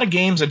that a lot of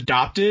games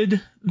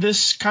adopted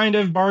this kind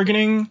of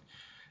bargaining.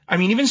 I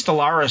mean, even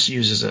Stellaris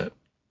uses it.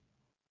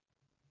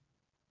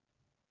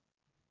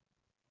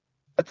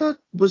 I thought,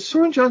 was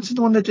Soren Johnson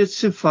the one that did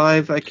Civ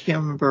 5? I can't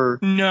remember.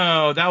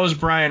 No, that was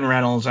Brian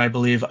Reynolds, I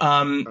believe.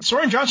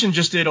 Soren Johnson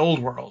just did Old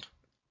World.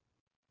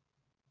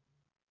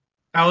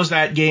 That was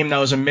that game that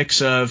was a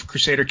mix of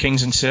Crusader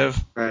Kings and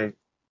Civ. Right.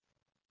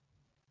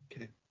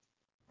 Okay.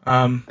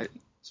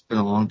 It's been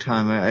a long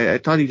time. I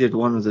thought he did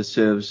one of the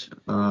Civs.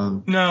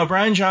 No,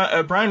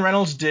 Brian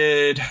Reynolds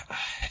did. It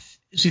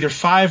was either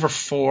 5 or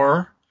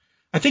 4.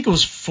 I think it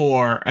was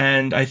 4,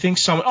 and I think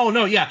some. Oh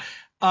no, yeah.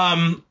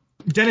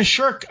 Dennis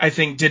Shirk, I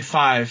think, did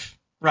 5.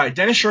 Right,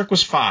 Dennis Shirk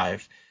was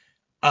 5.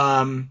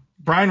 Brian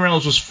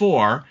Reynolds was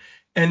 4,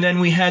 and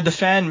then we had the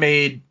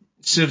fan-made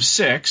Civ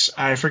 6.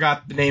 I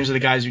forgot the names of the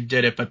guys who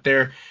did it, but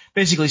they're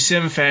basically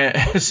Civ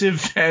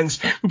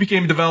fans who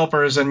became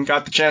developers and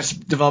got the chance to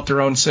develop their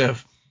own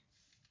Civ.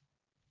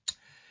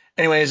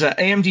 Anyways,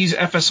 AMD's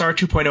FSR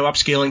 2.0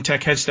 upscaling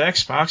tech heads to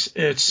Xbox.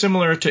 It's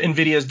similar to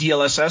NVIDIA's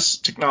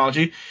DLSS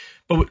technology,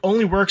 but it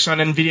only works on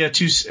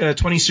NVIDIA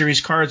 20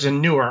 series cards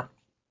and newer.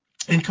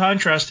 In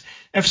contrast,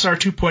 FSR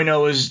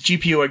 2.0 is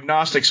GPU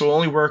agnostic, so it will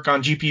only work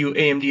on GPU,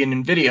 AMD,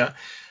 and NVIDIA.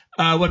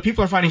 What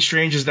people are finding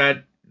strange is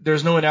that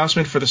there's no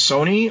announcement for the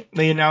Sony.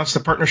 They announced a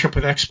partnership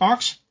with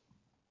Xbox.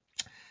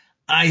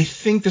 I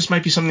think this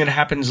might be something that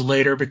happens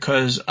later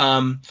because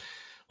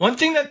one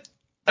thing that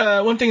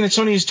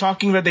Sony is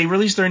talking about, they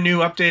released their new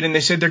update and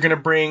they said they're going to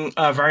bring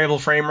variable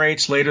frame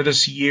rates later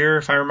this year,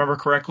 if I remember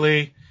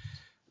correctly.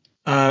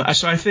 So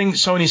I think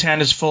Sony's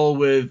hand is full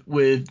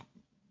with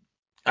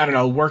I don't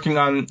know, working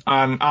on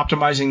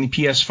optimizing the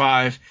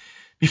PS5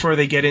 before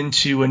they get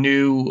into a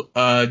new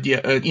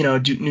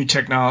new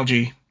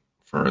technology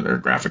for their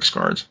graphics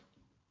cards.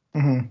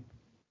 Mm-hmm.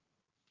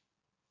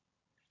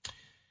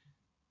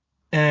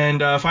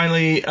 And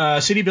finally,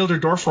 City Builder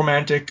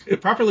Dorfromantik,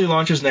 it properly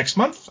launches next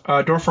month.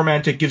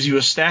 Dorfromantik gives you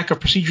a stack of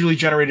procedurally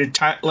generated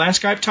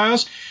landscape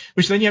tiles,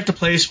 which then you have to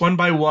place one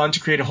by one to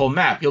create a whole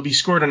map. You'll be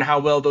scored on how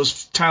well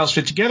those tiles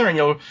fit together, and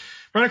you'll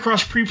run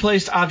across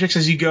pre-placed objects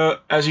as you go.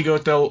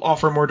 They'll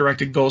offer more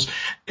directed goals.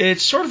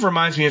 It sort of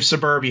reminds me of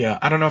Suburbia.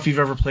 I don't know if you've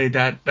ever played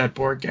that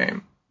board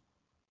game,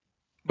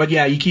 but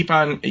yeah, you keep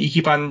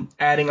on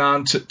adding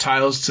on to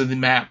tiles to the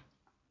map.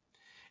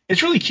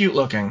 It's really cute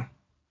looking.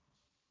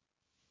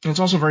 It's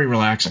also very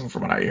relaxing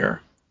from what I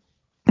hear.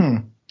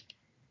 One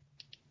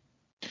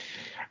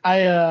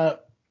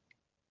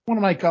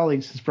of my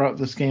colleagues has brought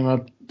this game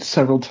up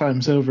several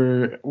times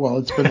over while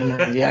it's been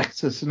in early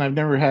access, and I've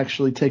never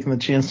actually taken the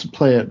chance to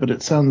play it, but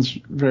it sounds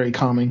very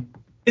calming.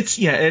 It's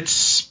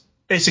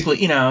basically,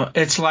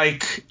 it's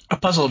like a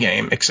puzzle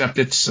game, except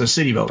it's a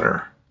city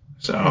builder.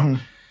 So,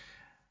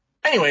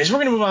 Anyways, we're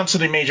going to move on to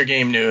the major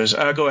game news.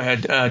 Go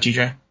ahead,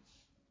 TJ.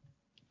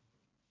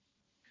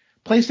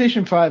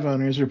 PlayStation 5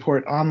 owners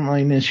report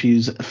online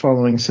issues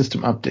following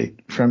system update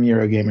from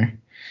Eurogamer.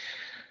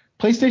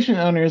 PlayStation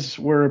owners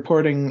were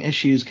reporting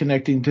issues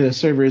connecting to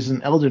servers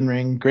in Elden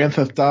Ring, Grand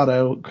Theft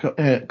Auto,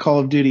 Call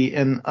of Duty,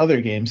 and other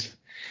games.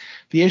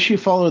 The issue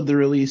followed the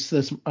release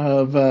of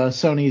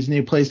Sony's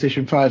new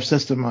PlayStation 5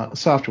 system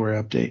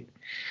software update.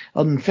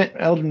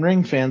 Elden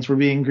Ring fans were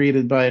being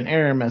greeted by an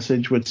error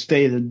message which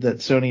stated that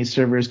Sony's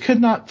servers could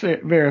not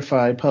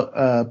verify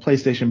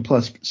PlayStation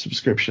Plus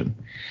subscription.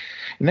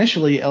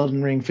 Initially,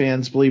 Elden Ring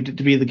fans believed it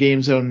to be the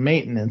game's own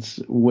maintenance,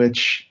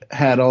 which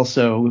had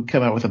also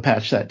come out with a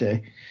patch that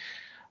day.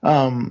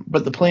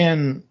 But the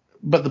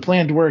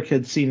planned work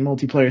had seen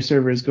multiplayer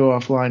servers go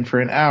offline for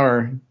an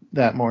hour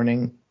that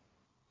morning.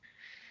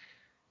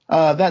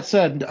 That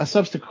said, a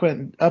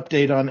subsequent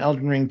update on the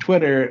Elden Ring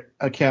Twitter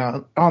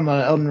account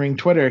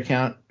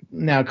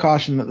now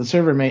cautioned that the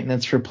server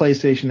maintenance for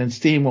PlayStation and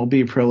Steam will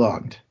be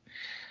prolonged.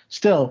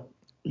 Still,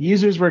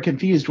 users were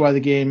confused why the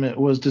game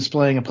was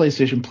displaying a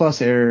PlayStation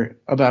Plus error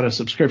about a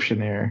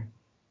subscription error.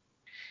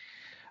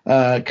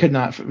 Could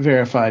not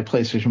verify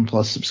PlayStation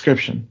Plus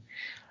subscription.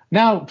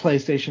 Now,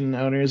 PlayStation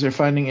owners are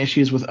finding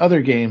issues with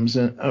other games.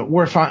 They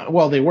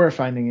were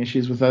finding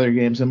issues with other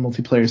games and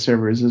multiplayer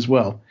servers as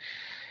well,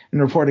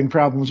 and reporting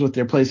problems with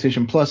their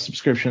PlayStation Plus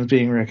subscriptions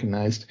being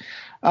recognized.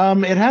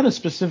 It had a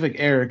specific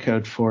error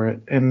code for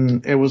it,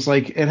 and it was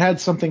like it had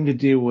something to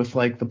do with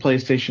like the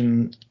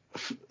PS5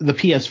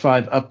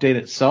 update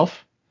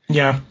itself.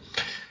 Yeah.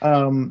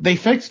 They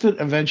fixed it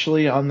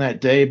eventually on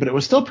that day, but it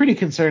was still pretty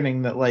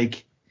concerning that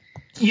like.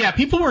 Yeah,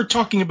 people were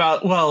talking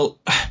about, well,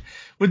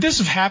 would this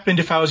have happened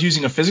if I was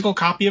using a physical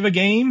copy of a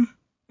game?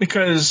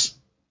 Because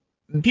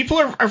people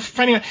are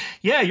finding out,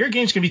 yeah, your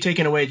game's going to be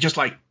taken away just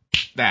like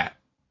that,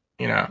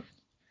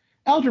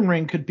 Elden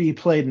Ring could be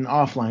played in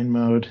offline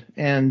mode,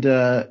 and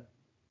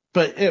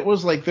but it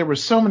was like there were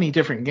so many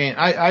different games.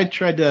 I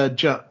tried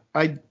to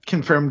I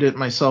confirmed it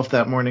myself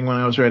that morning when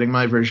I was writing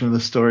my version of the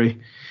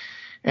story.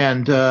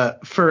 And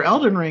for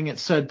Elden Ring, it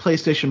said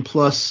PlayStation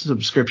Plus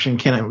subscription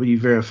cannot be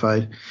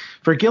verified.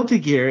 For Guilty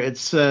Gear,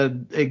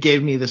 it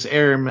gave me this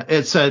error.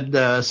 It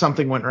said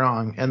something went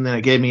wrong, and then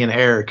it gave me an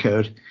error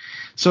code.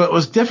 So it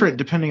was different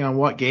depending on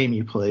what game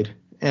you played,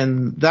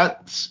 and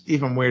that's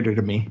even weirder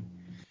to me.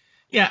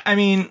 Yeah, I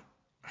mean,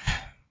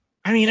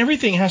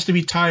 everything has to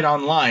be tied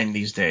online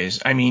these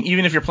days. I mean,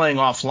 even if you're playing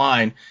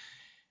offline,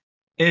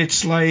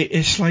 it's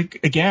like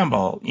a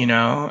gamble,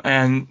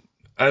 And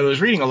I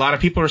was reading a lot of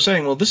people are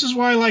saying, well, this is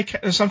why I like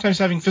sometimes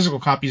having physical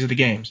copies of the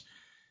games.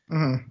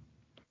 Mm-hmm.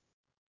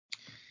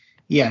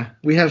 Yeah,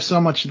 we have so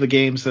much of the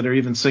games that are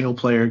even single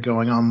player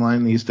going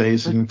online these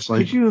days, and it's like.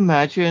 Could you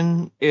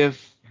imagine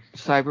if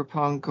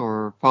Cyberpunk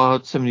or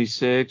Fallout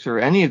 76 or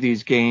any of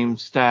these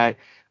games that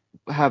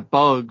have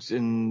bugs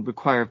and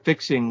require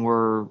fixing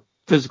were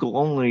physical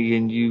only,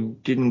 and you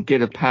didn't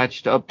get a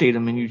patch to update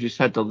them, and you just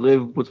had to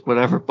live with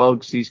whatever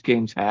bugs these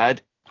games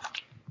had?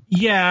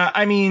 Yeah,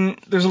 I mean,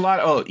 there's a lot.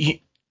 Oh,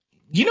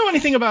 you know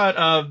anything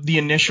about the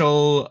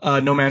initial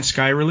No Man's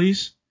Sky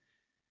release?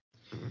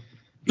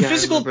 I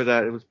remember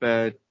that. It was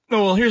bad.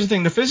 No, well, here's the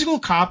thing. The physical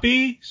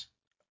copies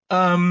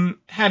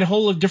had a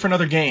whole different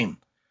other game.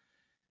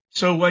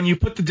 So when you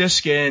put the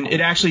disc in,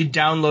 it actually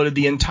downloaded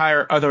the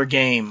entire other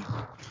game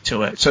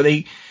to it. So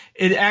it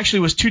actually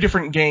was two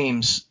different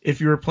games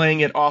if you were playing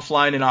it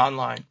offline and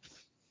online.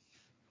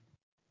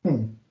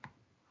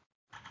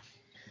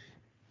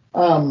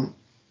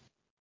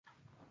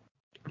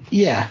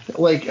 Yeah,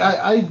 like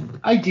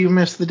I do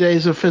miss the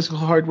days of physical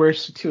hardware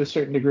to a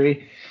certain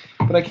degree,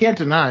 but I can't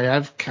deny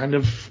I've kind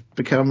of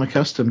become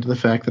accustomed to the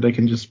fact that I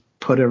can just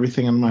put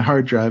everything on my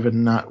hard drive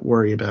and not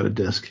worry about a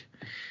disc.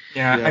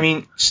 Yeah, I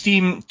mean,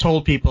 Steam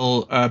told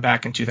people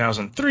back in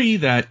 2003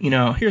 that,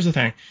 here's the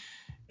thing.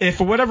 If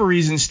for whatever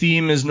reason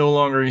Steam no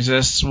longer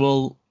exists,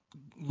 we'll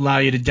allow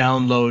you to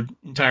download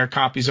entire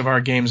copies of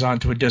our games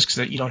onto a disc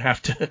so that you don't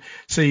have to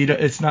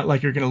it's not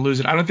like you're going to lose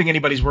it. I don't think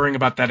anybody's worrying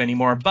about that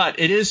anymore, but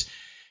it is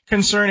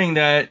concerning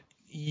that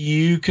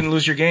you can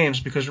lose your games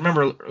because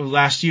remember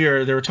last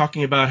year they were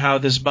talking about how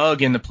this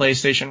bug in the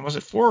PlayStation, was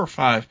it 4 or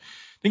 5? I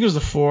think it was the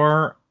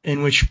 4,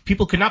 in which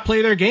people could not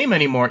play their game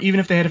anymore even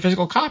if they had a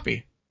physical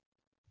copy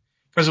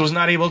because it was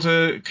not able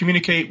to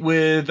communicate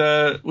with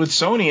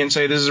Sony and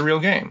say this is a real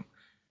game.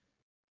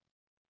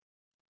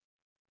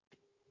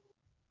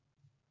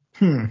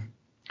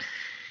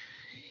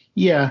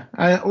 Yeah,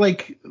 I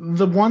like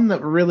the one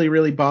that really,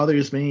 really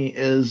bothers me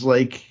is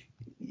like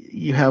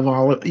you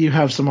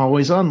have some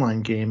always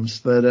online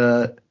games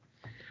that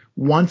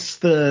once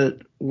the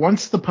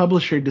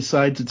publisher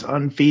decides it's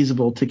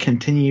unfeasible to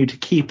continue to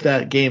keep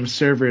that game's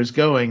servers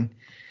going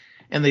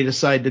and they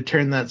decide to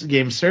turn that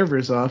game's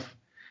servers off,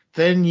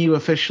 then you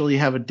officially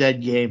have a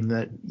dead game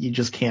that you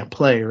just can't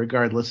play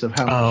regardless of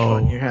how much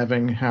fun you're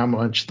having, how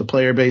much the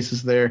player base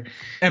is there.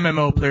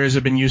 MMO players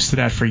have been used to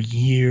that for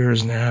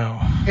years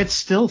now. It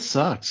still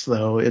sucks,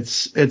 though.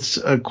 It's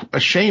a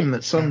shame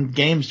that some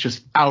games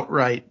just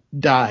outright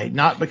die,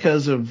 not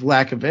because of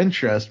lack of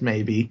interest,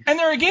 maybe. And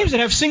there are games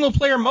that have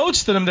single-player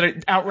modes to them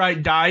that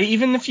outright die,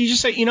 even if you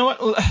just say, you know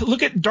what,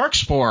 look at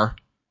Darkspore.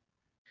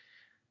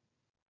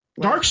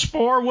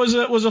 Darkspore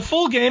was a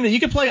full game that you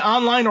could play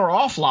online or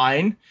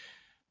offline,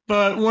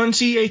 but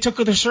once EA took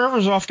their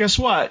servers off, guess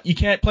what? You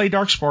can't play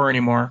Darkspore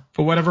anymore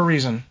for whatever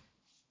reason.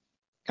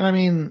 And I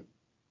mean,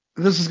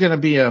 this is going to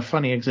be a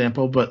funny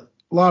example, but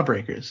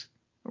Lawbreakers.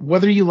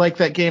 Whether you like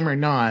that game or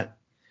not,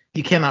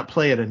 you cannot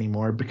play it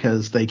anymore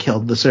because they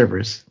killed the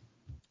servers.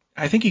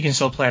 I think you can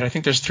still play it. I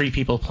think there's 3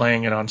 people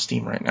playing it on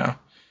Steam right now.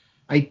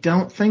 I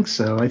don't think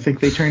so. I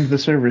think they turned the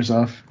servers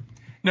off.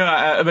 No,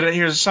 but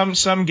here's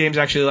some games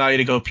actually allow you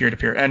to go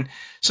peer-to-peer. And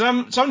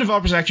some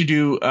developers actually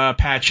do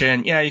patch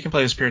in, yeah, you can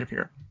play this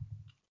peer-to-peer.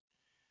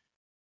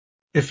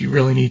 If you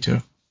really need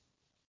to.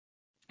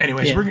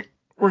 Anyways, yeah.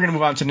 We're going to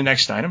move on to the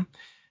next item.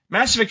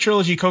 Mass Effect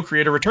Trilogy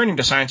co-creator returning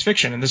to science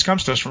fiction, and this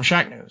comes to us from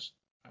Shack News.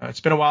 It's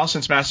been a while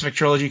since Mass Effect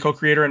Trilogy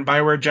co-creator and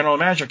BioWare general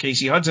manager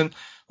Casey Hudson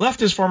left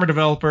his former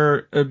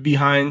developer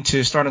behind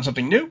to start on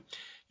something new.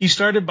 He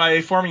started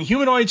by forming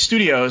Humanoid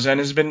Studios and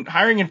has been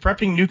hiring and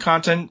prepping new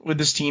content with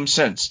this team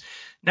since.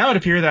 Now it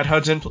appears that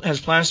Hudson has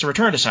plans to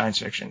return to science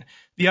fiction.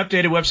 The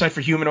updated website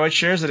for Humanoid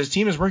shares that his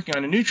team is working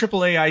on a new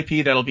AAA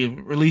IP that will be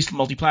released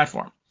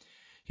multi-platform.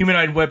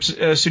 Humanoid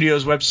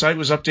Studios' website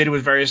was updated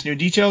with various new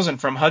details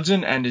and from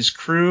Hudson and his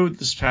crew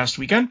this past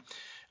weekend.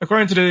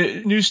 According to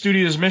the new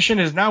studio's mission,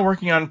 it is now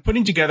working on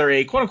putting together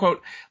a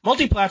quote-unquote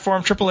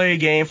multi-platform AAA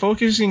game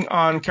focusing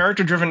on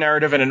character-driven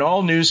narrative in an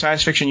all-new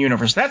science fiction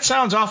universe. That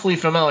sounds awfully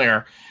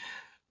familiar.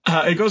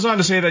 It goes on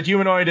to say that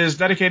Humanoid is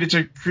dedicated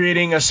to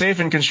creating a safe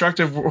and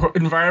constructive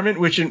environment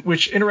in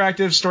which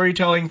interactive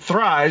storytelling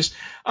thrives,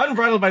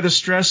 unbridled by the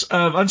stress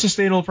of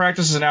unsustainable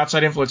practices and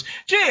outside influence.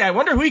 Gee, I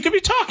wonder who he could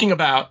be talking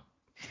about.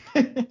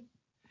 The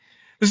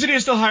studio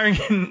is still hiring,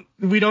 and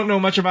we don't know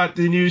much about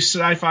the new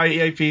sci-fi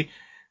IP,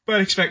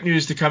 but expect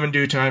news to come in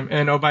due time.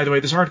 And, oh, by the way,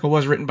 this article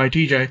was written by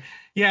TJ.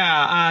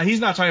 Yeah, he's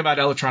not talking about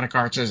Electronic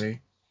Arts, is he?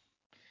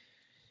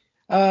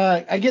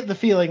 I get the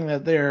feeling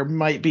that there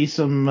might be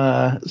some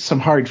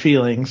hard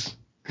feelings.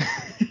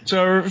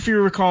 So, if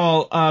you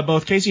recall,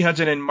 both Casey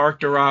Hudson and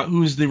Mark Duras,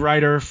 who's the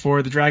writer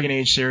for the Dragon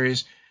Age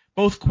series,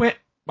 both quit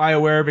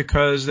BioWare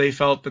because they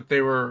felt that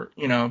they were,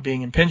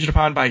 being impinged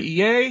upon by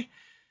EA.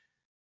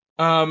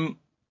 Mark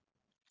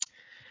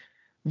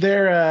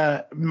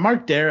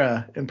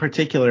Dara in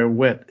particular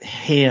went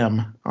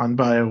ham on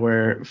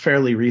BioWare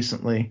fairly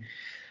recently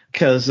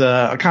because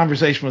a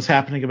conversation was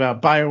happening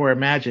about BioWare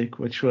Magic,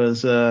 which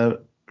was in a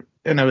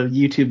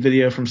YouTube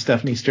video from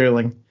Stephanie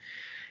Sterling,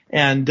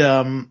 and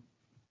so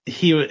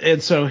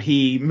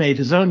he made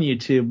his own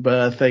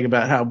YouTube thing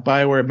about how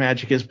BioWare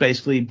Magic is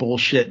basically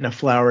bullshit and a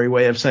flowery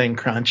way of saying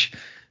crunch.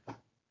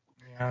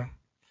 Yeah.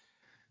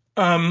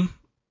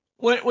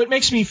 What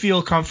makes me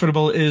feel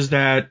comfortable is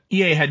that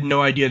EA had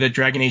no idea that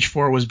Dragon Age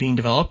 4 was being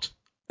developed.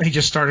 They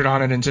just started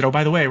on it and said, oh,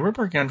 by the way, we're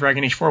working on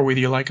Dragon Age 4 whether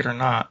you like it or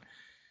not.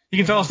 You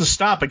can tell us to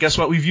stop, but guess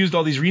what? We've used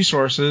all these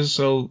resources,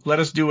 so let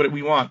us do what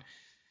we want.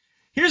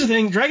 Here's the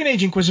thing. Dragon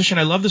Age Inquisition,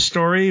 I love the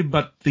story,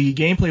 but the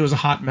gameplay was a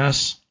hot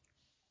mess.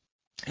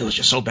 It was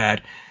just so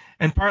bad.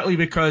 And partly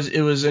because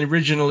it was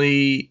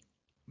originally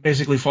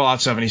basically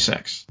Fallout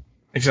 76,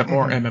 except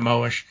more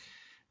MMO-ish.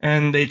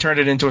 And they turned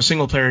it into a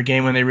single-player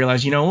game when they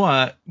realized, you know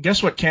what?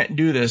 Guess what can't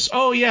do this?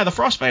 Oh, yeah, the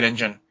Frostbite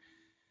engine.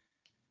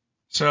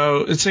 So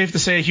it's safe to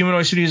say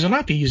Humanoid Studios will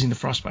not be using the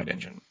Frostbite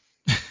engine.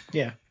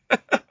 Yeah.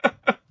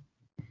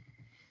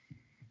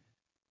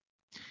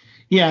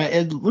 Yeah,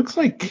 it looks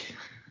like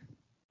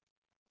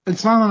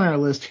it's not on our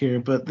list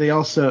here, but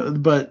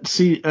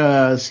CD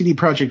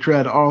Projekt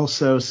Red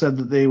also said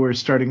that they were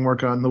starting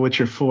work on The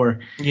Witcher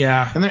 4.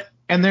 Yeah.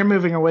 And they're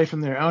moving away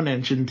from their own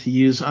engine to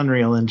use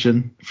Unreal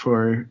Engine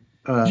for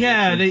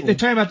yeah, they're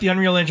talking about the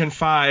Unreal Engine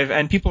 5,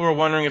 and people were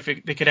wondering if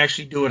they could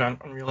actually do it on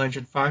Unreal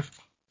Engine 5.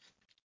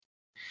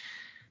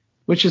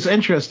 Which is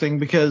interesting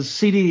because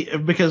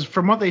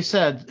from what they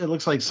said, it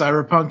looks like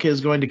Cyberpunk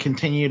is going to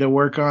continue to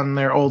work on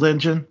their old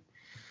engine,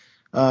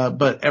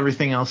 but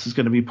everything else is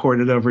going to be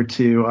ported over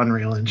to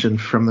Unreal Engine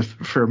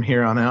from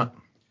here on out.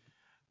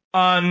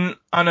 On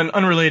an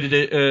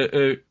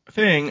unrelated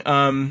thing,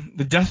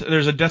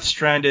 there's a Death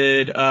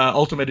Stranded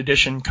Ultimate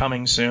Edition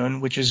coming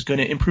soon, which is going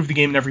to improve the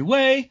game in every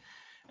way,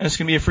 and it's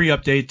going to be a free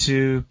update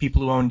to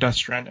people who own Death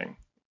Stranding.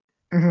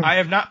 Mm-hmm. I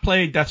have not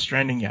played Death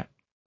Stranding yet.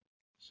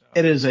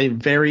 It is a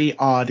very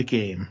odd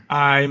game.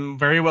 I'm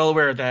very well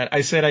aware of that.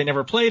 I said I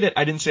never played it.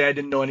 I didn't say I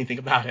didn't know anything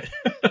about it.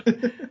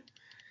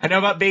 I know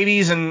about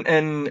babies and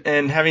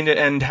having to,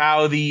 and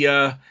how getting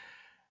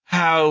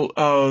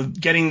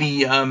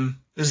the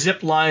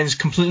zip lines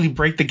completely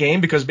break the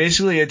game, because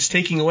basically it's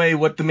taking away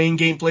what the main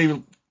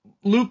gameplay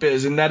loop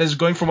is, and that is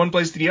going from one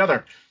place to the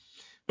other.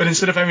 But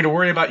instead of having to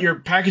worry about your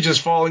packages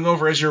falling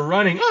over as you're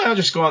running, I'll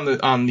just go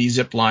on the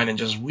zip line and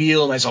just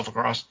wheel myself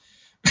across.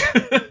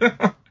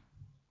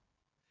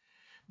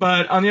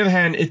 But on the other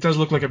hand, it does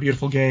look like a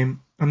beautiful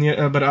game. On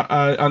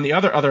the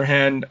other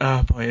hand,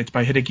 it's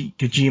by Hideki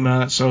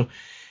Kojima, so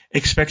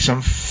expect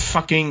some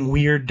fucking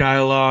weird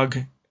dialogue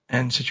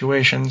and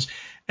situations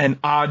and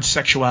odd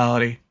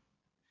sexuality.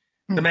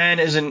 The man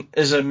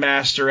is a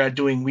master at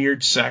doing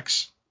weird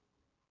sex.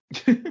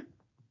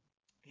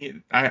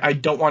 I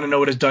don't want to know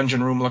what his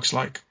dungeon room looks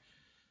like.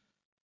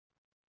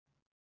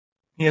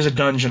 He has a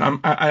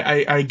dungeon.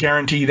 I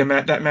guarantee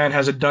that man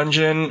has a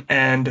dungeon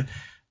and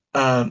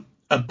a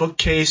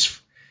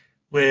bookcase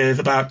with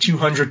about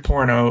 200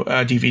 porno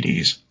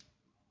DVDs.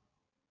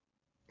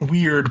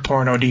 Weird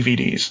porno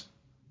DVDs.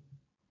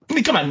 I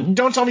mean, come on,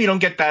 don't tell me you don't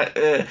get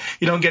that.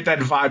 You don't get that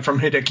vibe from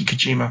Hideki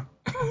Kojima.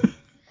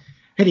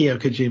 Hideo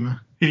Kojima.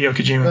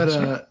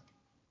 But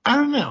I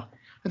don't know.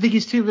 I think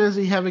he's too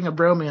busy having a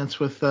bromance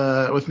with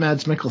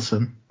Mads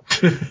Mikkelsen.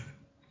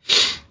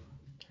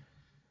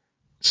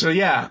 So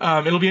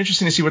yeah, it'll be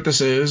interesting to see what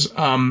this is.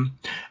 I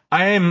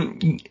am,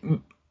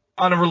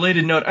 on a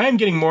related note, I am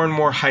getting more and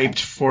more hyped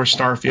for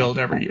Starfield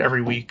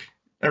every week.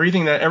 Every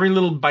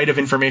little bite of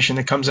information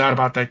that comes out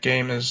about that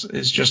game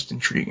is just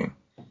intriguing.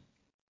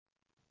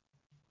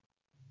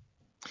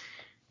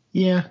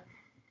 Yeah.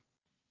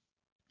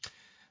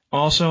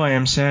 Also, I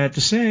am sad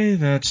to say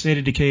that State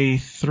of Decay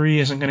 3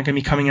 isn't going to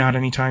be coming out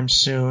anytime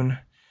soon.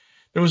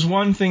 There was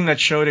one thing that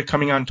showed it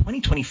coming out in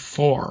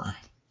 2024,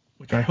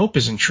 which I hope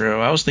isn't true.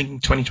 I was thinking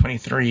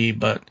 2023,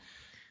 but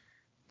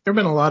there have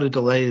been a lot of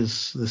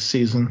delays this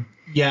season.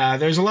 Yeah,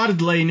 there's a lot of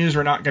delay news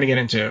we're not going to get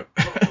into.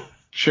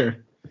 Sure.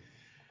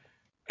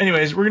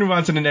 Anyways, we're going to move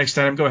on to the next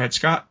item. Go ahead,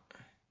 Scott.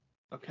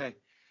 Okay.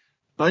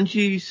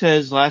 Bungie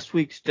says last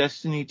week's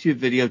Destiny 2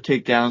 video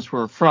takedowns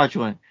were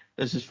fraudulent.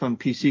 This is from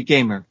PC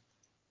Gamer.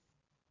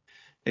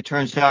 It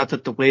turns out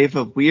that the wave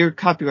of weird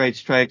copyright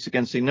strikes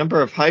against a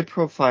number of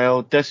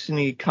high-profile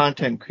Destiny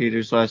content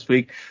creators last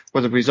week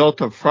were the result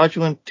of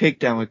fraudulent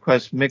takedown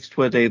requests mixed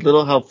with a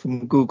little help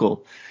from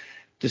Google.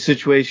 The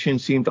situation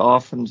seemed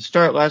off from the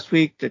start last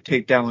week. The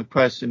takedown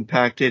requests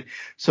impacted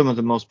some of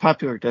the most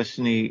popular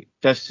Destiny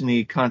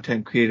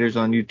content creators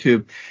on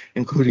YouTube,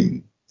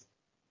 including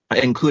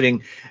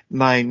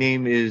My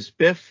Name is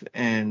Biff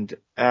and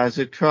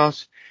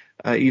Azatros.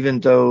 Even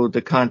though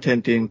the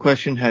content in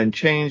question hadn't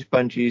changed,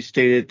 Bungie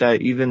stated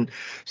that even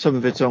some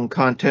of its own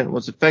content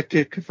was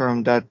affected,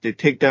 confirmed that the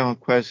takedown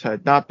request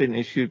had not been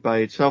issued by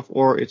itself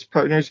or its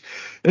partners,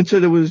 and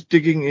said it was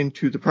digging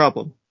into the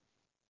problem.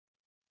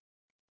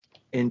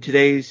 In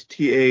today's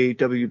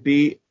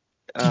TWAB,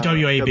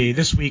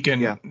 this week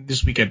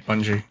at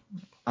Bungie.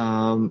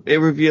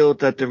 It revealed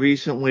that the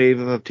recent wave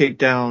of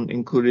takedown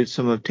included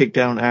some of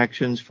takedown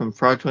actions from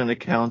fraudulent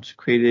accounts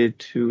created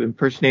to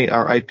impersonate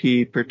our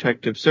IP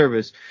protective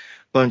service.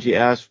 Bungie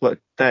asked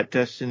that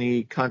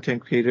Destiny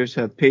content creators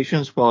have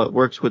patience while it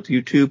works with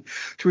YouTube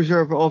to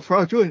reserve all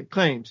fraudulent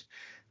claims,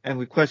 and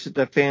requested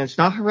that fans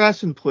not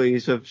harass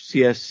employees of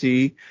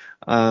CSC,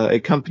 a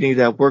company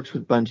that works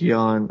with Bungie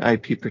on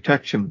IP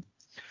protection.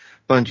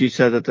 Bungie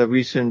said that the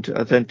recent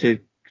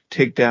authentic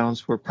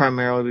takedowns were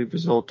primarily the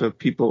result of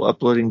people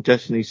uploading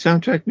Destiny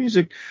soundtrack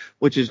music,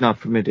 which is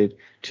not permitted.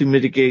 To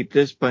mitigate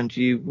this,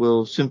 Bungie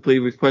will simply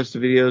request the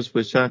videos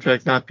with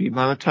soundtrack not be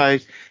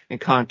monetized and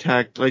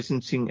contact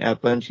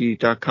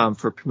licensing@bungie.com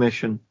for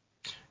permission.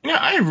 Yeah,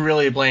 I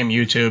really blame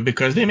YouTube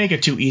because they make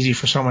it too easy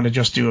for someone to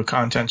just do a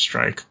content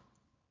strike.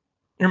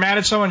 You're mad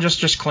at someone,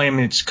 just claim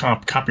it's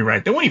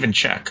copyright. They won't even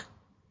check.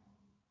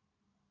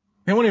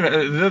 They won't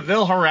even.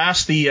 They'll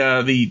harass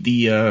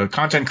the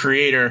content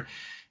creator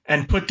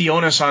and put the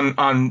onus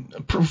on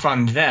proof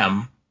on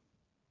them.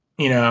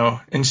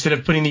 Instead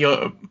of putting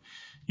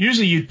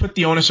usually you'd put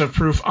the onus of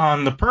proof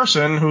on the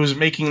person who's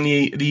making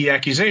the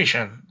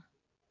accusation.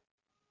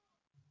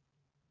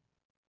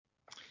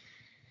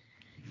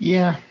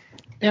 Yeah,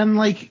 and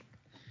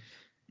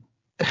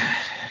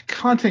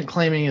content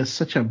claiming is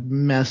such a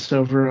mess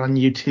over on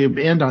YouTube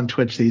and on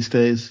Twitch these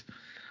days,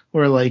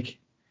 where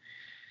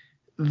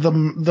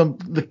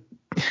the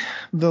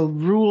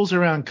rules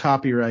around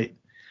copyright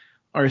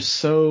are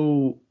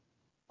so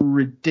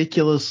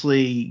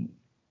ridiculously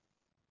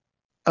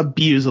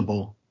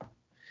abusable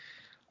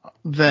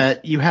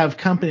that you have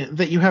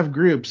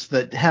groups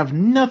that have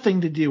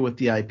nothing to do with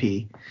the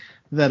IP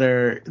that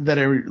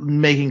are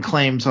making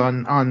claims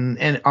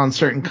on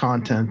certain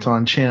content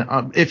on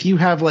channel. If you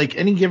have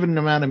any given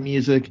amount of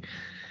music,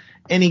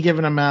 any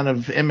given amount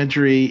of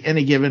imagery,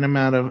 any given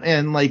amount of,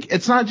 and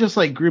it's not just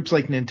groups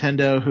like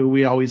Nintendo, who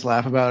we always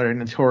laugh about, are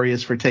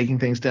notorious for taking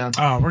things down.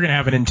 Oh, we're gonna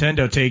have a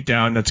Nintendo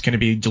takedown that's gonna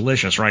be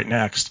delicious right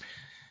next.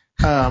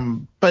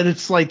 But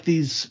it's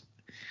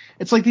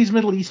these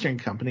Middle Eastern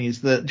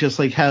companies that just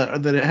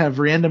have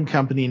random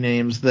company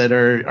names that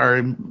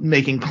are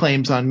making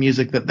claims on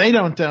music that they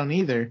don't own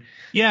either.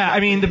 Yeah, I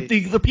mean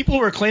the people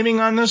who were claiming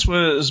on this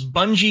was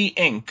Bungie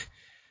Inc.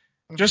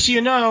 Just so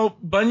you know,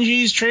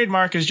 Bungie's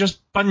trademark is just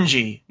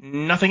Bungie,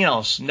 nothing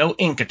else, no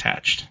ink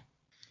attached.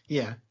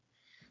 Yeah.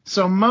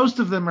 So most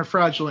of them are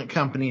fraudulent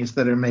companies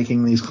that are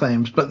making these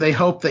claims, but they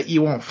hope that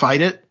you won't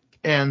fight it,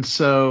 and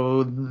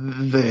so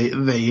they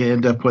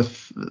end up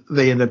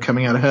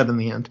coming out ahead in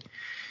the end.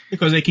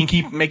 Because they can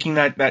keep making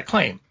that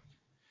claim.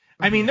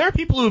 I mean, there are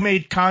people who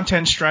made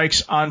content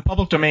strikes on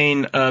public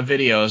domain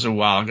videos a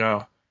while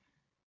ago,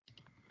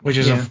 which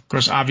is, of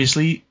course,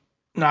 obviously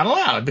not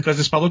allowed because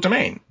it's public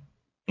domain.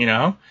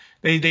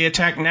 They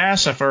attacked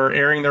NASA for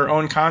airing their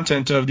own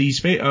content of the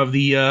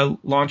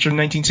launch of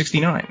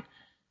 1969.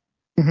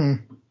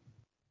 Mm-hmm.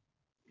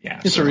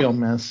 Yeah, it's a real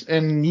mess,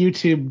 and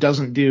YouTube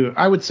doesn't do.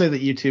 I would say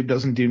that YouTube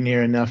doesn't do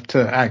near enough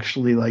to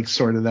actually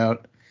sort it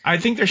out. I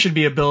think there should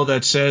be a bill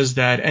that says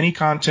that any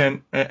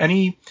content,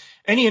 any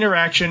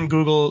interaction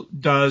Google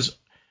does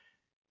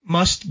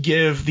must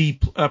give the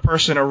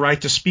person a right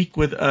to speak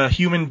with a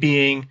human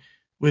being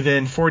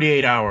within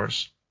 48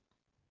 hours.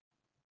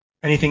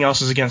 Anything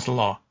else is against the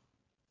law.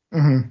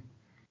 Mm-hmm.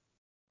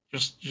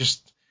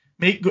 Just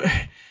make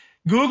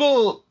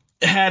Google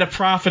had a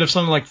profit of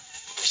something like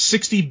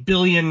 $60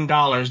 billion.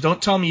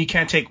 Don't tell me you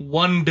can't take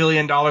 $1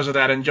 billion of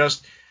that and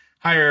just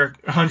hire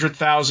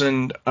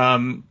 100,000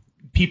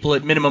 people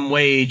at minimum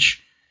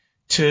wage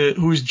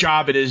whose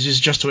job it is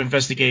just to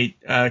investigate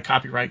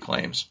copyright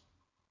claims.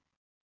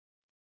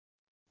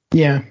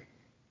 Yeah.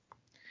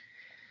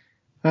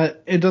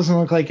 It doesn't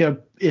look like a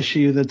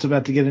issue that's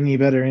about to get any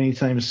better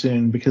anytime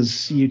soon, because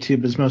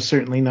YouTube is most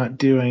certainly not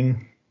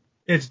doing.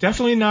 It's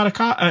definitely not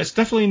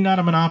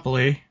a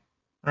monopoly,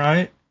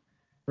 right?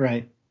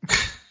 Right.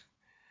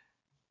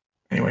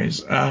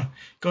 Anyways,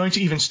 going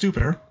to even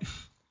stupider.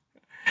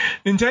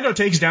 Nintendo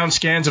takes down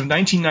scans of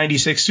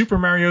 1996 Super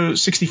Mario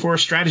 64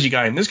 strategy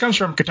guide. And this comes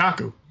from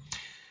Kotaku.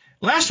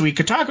 Last week,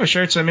 Kotaku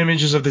shared some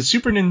images of the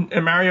Super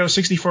Mario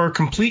 64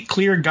 Complete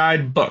Clear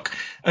Guide book,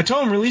 a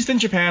tome released in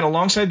Japan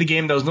alongside the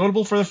game that was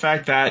notable for the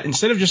fact that,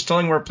 instead of just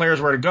telling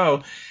players where to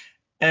go,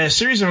 a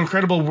series of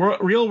incredible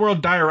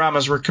real-world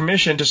dioramas were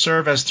commissioned to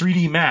serve as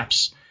 3D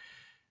maps.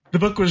 The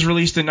book was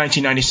released in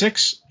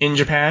 1996 in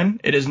Japan.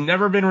 It has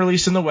never been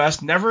released in the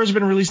West, never has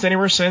been released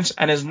anywhere since,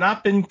 and has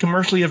not been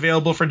commercially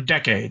available for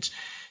decades.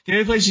 The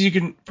only places you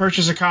can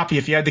purchase a copy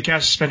if you had the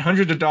cash to spend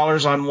hundreds of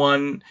dollars on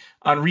one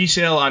on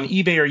resale on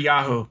eBay or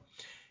Yahoo.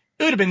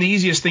 It would have been the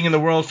easiest thing in the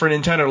world for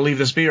Nintendo to leave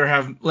this be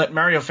or let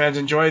Mario fans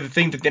enjoy the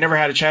thing that they never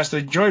had a chance to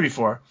enjoy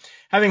before.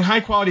 Having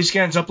high-quality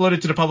scans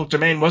uploaded to the public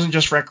domain wasn't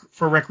just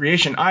for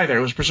recreation either.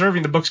 It was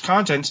preserving the book's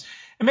contents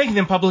and making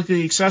them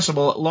publicly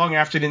accessible long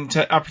after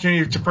the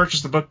opportunity to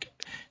purchase the book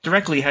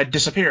directly had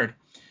disappeared.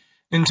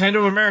 Nintendo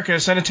of America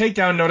sent a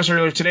takedown notice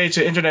earlier today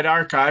to Internet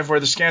Archive, where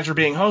the scans were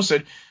being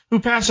hosted, who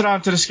passed it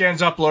on to the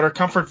scans uploader,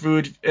 Comfort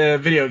Food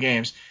Video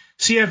Games.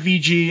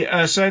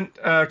 CFVG sent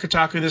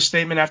Kotaku this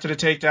statement after the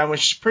takedown,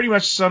 which pretty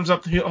much sums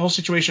up the whole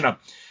situation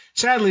up.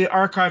 Sadly,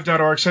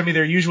 Archive.org sent me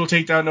their usual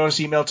takedown notice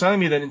email telling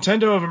me that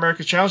Nintendo of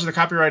America challenged the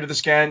copyright of the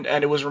scan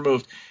and it was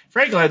removed.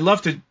 Frankly, I'd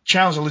love to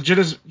challenge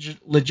the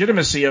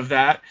legitimacy of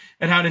that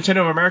and how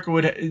Nintendo of America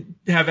would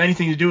have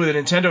anything to do with a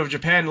Nintendo of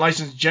Japan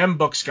licensed Gem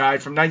Books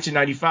guide from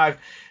 1995,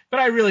 but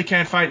I really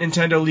can't fight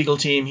Nintendo legal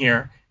team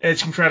here.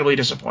 It's incredibly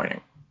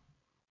disappointing.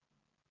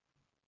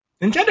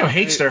 Nintendo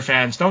hates their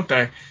fans, don't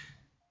they?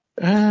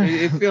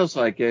 It feels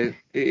like it.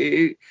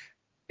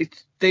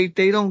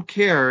 They don't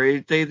care.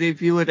 They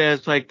view it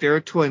as like they're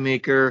a toy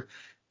maker,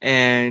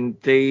 and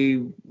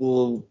they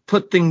will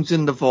put things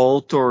in the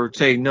vault or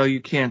say no,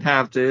 you can't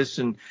have this,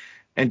 and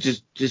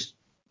just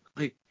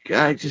like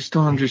I just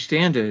don't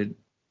understand it.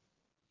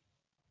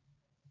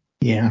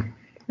 Yeah,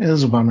 it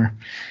is a bummer.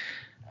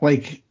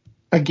 Like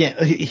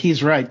again,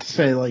 he's right to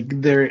say like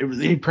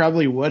he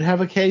probably would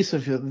have a case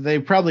if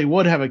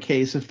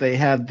they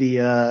had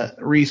the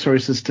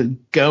resources to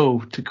go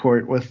to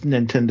court with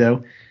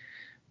Nintendo,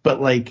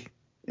 but like,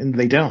 and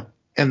they don't,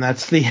 and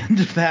that's the end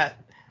of that.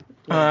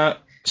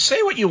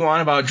 Say what you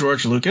want about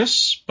George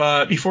Lucas,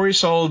 but before he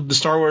sold the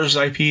Star Wars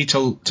IP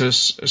to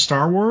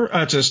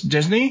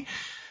Disney,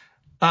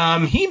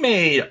 he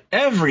made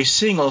every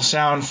single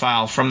sound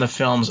file from the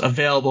films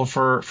available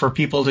for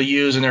people to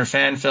use in their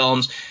fan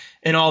films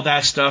and all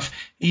that stuff.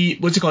 He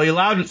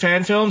allowed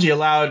fan films. He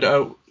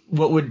allowed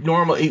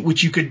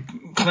which you could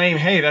claim,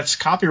 hey, that's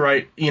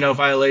copyright,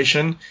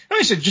 violation. And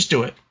he said, just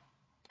do it.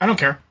 I don't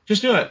care.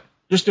 Just do it.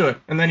 Just do it.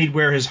 And then he'd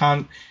wear his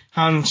Han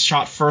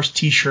Shot First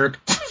T-shirt.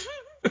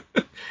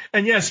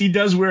 And yes, he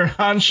does wear a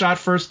Han Shot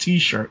First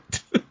T-shirt.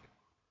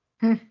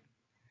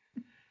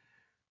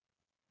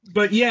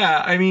 But yeah,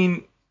 I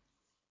mean,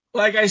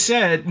 like I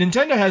said,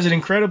 Nintendo has an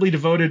incredibly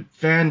devoted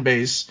fan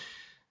base.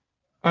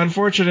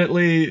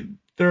 Unfortunately,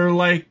 they're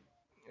like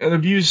an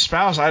abused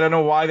spouse. I don't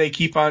know why they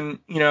keep on,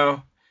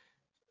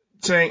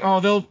 saying,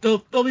 "Oh,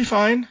 they'll be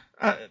fine.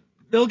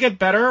 They'll get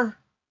better."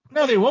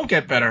 No, they won't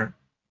get better.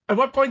 At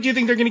what point do you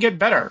think they're going to get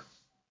better?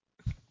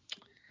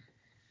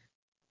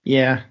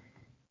 Yeah.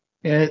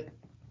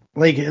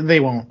 They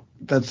won't.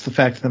 That's the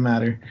fact of the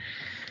matter.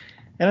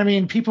 And I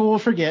mean, people will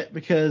forget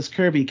because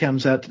Kirby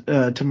comes out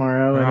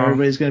tomorrow, and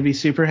everybody's going to be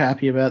super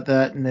happy about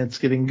that, and it's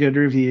getting good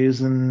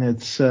reviews, and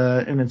it's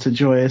a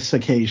joyous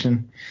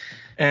occasion.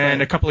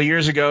 And a couple of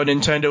years ago,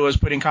 Nintendo was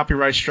putting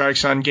copyright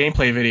strikes on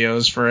gameplay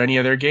videos for any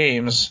of their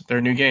games, their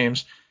new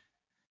games.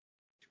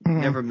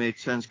 Never made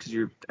sense because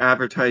you're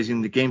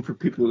advertising the game for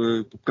people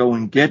to go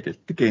and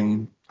get the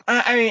game.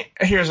 I mean,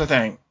 here's the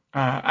thing.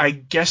 I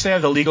guess they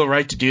have the legal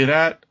right to do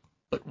that,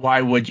 but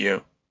why would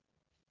you?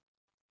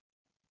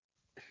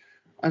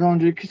 I don't,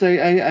 because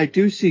I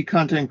do see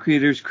content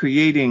creators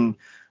creating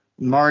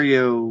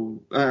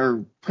Mario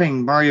or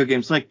playing Mario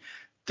games. Like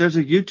there's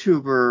a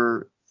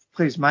YouTuber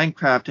plays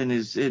Minecraft and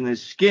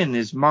his skin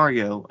is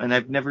Mario, and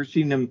I've never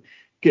seen him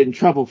get in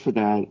trouble for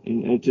that,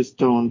 and I just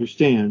don't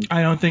understand.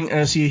 I don't think.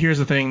 See, here's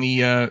the thing: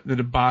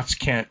 the bots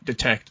can't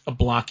detect a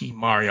blocky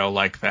Mario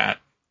like that.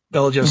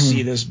 They'll just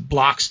see this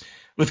blocks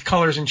with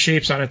colors and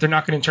shapes on it. They're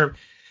not going to interpret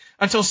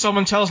until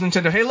someone tells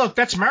Nintendo, "Hey, look,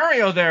 that's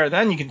Mario there."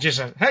 Then you can just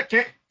say,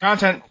 "Hey,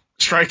 content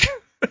strike."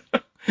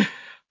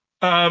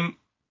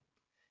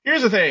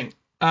 Here's the thing: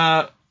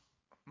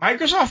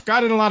 Microsoft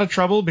got in a lot of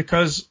trouble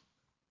because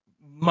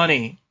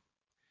money.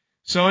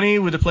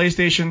 Sony with the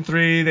PlayStation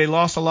 3, they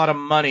lost a lot of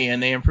money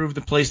and they improved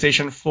the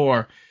PlayStation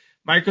 4.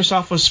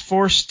 Microsoft was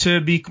forced to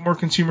be more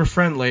consumer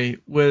friendly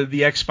with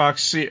the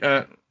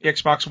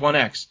Xbox One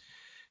X.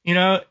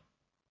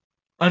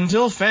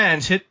 Until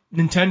fans hit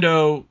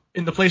Nintendo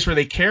in the place where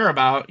they care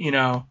about,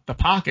 the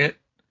pocket,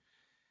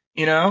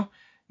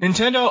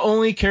 Nintendo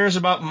only cares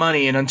about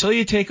money, and until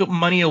you take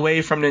money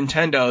away from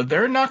Nintendo,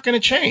 they're not going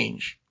to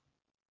change.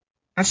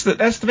 That's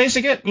the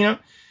basic it,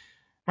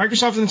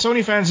 Microsoft and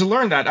Sony fans have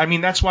learned that. I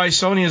mean, that's why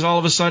Sony is all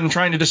of a sudden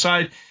trying to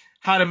decide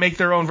how to make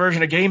their own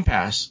version of Game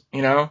Pass,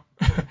 They're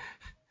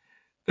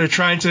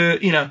trying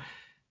to,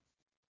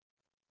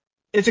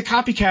 it's a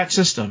copycat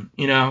system,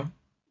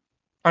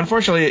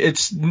 Unfortunately,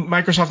 it's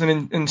Microsoft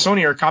and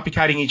Sony are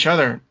copycatting each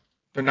other.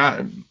 They're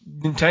not.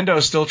 Nintendo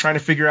is still trying to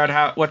figure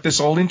out what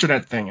this old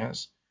internet thing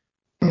is.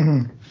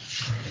 Mm-hmm.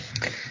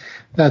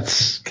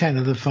 That's kind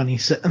of the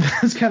funniest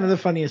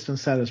and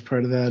saddest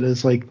part of that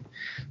is like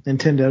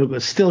Nintendo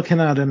still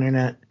cannot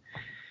internet.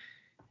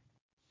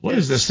 What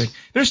is this thing?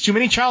 There's too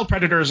many child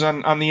predators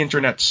on the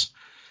internets.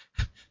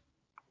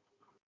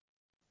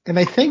 And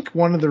I think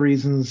one of the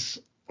reasons,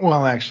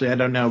 well, actually, I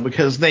don't know,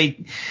 because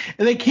they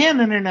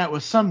can internet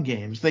with some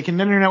games. They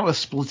can internet with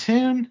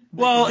Splatoon.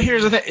 Well,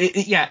 here's the thing.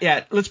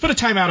 Yeah. Let's put a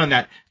timeout on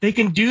that. They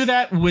can do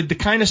that with the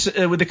kind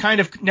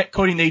of net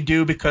coding they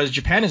do because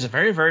Japan is a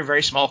very, very,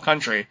 very small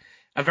country,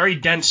 a very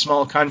dense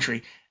small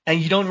country, and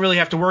you don't really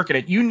have to work at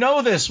it. You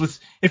know this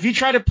if you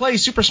try to play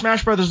Super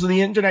Smash Brothers with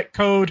the internet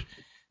code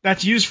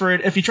that's used for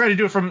it. If you try to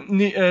do it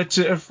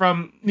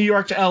from New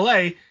York to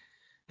LA,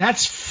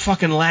 that's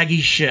fucking laggy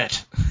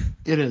shit.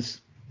 It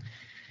is.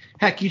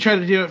 Heck, you try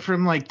to do it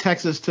from like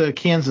Texas to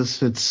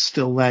Kansas, it's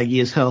still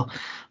laggy as hell.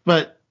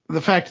 But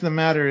the fact of the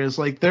matter is,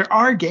 like, there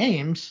are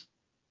games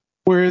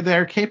where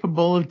they're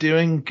capable of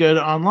doing good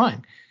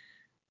online.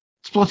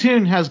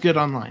 Splatoon has good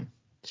online.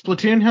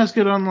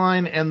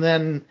 And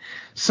then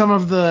some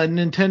of the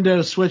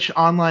Nintendo Switch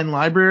online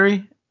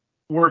library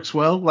works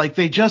well. Like,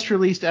 they just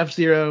released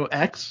F-Zero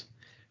X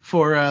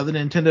for the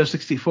Nintendo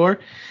 64,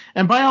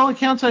 and by all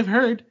accounts I've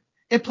heard,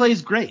 it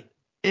plays great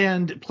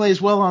and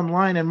plays well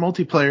online and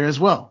multiplayer as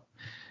well.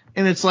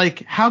 And it's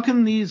like, how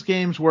can these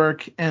games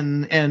work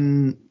and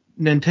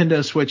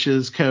Nintendo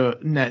Switch's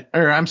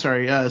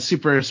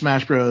Super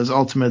Smash Bros.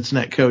 Ultimate's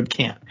netcode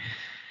can't?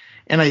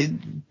 And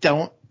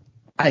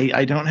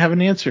I don't have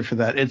an answer for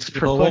that. It's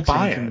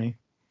perplexing to me.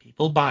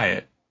 People buy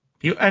it.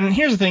 And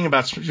here's the thing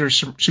about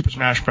Super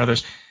Smash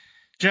Brothers.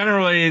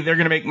 Generally, they're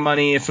going to make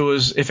money if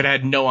it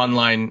had no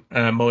online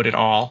mode at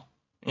all.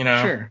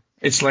 Sure.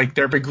 It's like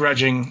they're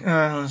begrudging,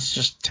 let's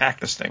just tack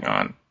this thing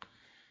on.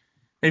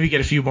 Maybe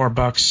get a few more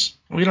bucks.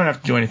 We don't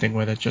have to do anything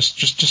with it.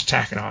 Just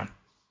tack it on.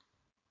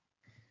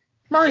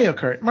 Mario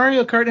Kart.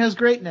 Mario Kart has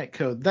great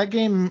netcode. That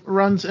game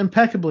runs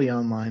impeccably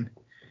online.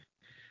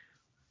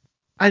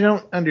 I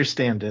don't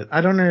understand it.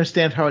 I don't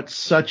understand how it's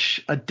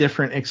such a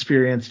different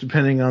experience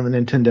depending on the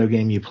Nintendo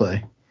game you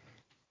play.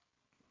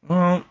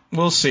 Well,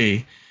 we'll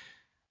see.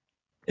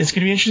 It's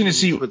going to be interesting to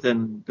see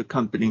within the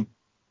company.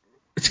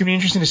 It's going to be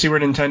interesting to see where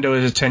Nintendo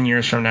is 10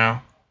 years from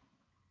now.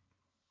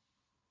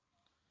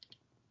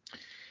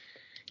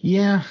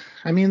 Yeah,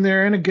 I mean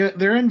they're in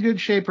good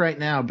shape right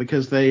now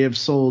because they have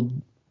sold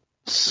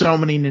so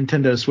many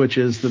Nintendo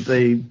Switches that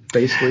they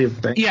basically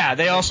have banked. Yeah,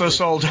 they also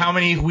sold how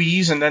many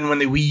Wiis, and then when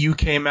the Wii U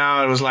came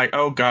out, it was like,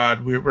 oh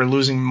god, we're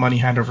losing money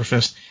hand over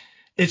fist.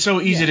 It's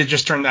so easy to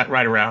just turn that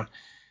right around.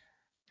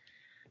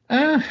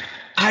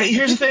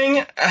 Here's the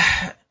thing.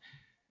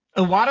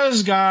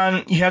 Iwata's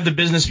gone. You have the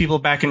business people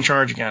back in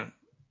charge again.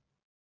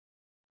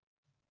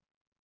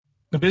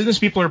 The business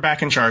people are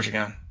back in charge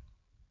again.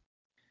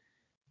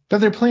 But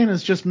their plan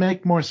is just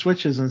make more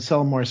Switches and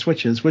sell more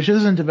Switches, which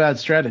isn't a bad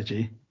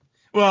strategy.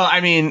 Well,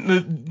 I mean,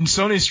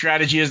 Sony's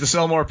strategy is to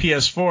sell more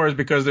PS4s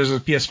because there's a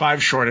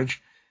PS5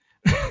 shortage.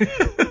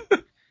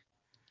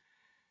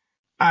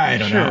 I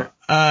don't know.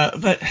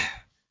 But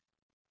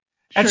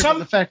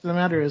the fact of the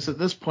matter is, at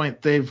this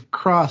point, they've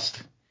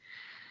crossed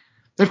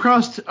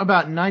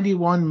about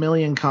 91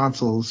 million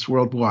consoles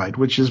worldwide,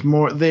 which is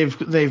more.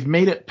 They've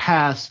made it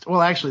past.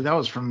 Well, actually, that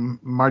was from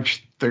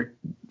March. That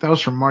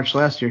was from March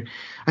last year.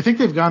 I think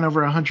they've gone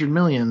over 100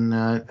 million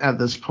at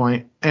this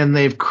point, and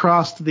they've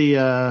crossed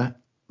the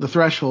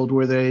threshold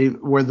where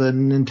the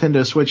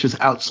Nintendo Switch has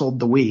outsold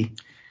the Wii.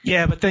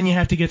 Yeah, but then you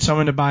have to get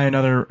someone to buy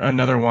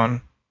another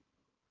one.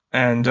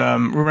 And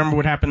remember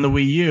what happened to the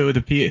Wii U?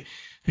 The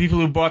people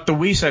who bought the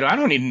Wii said, I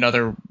don't need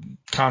another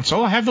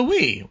console. I have the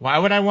Wii. Why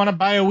would I want to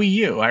buy a Wii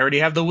U? I already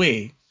have the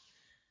Wii.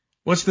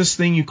 What's this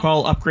thing you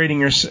call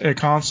upgrading your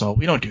console?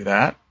 We don't do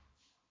that.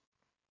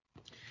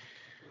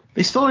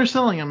 They still are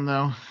selling them,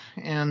 though.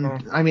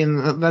 And, I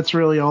mean, that's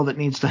really all that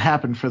needs to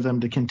happen for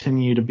them to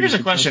continue to be Here's a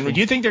successful. question. Do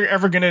you think they're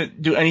ever going to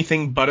do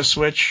anything but a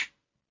Switch?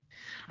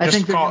 I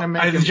think they're going to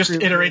make just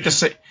iterate the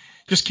same.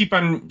 Just keep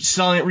on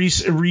selling it,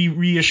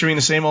 reissuing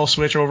the same old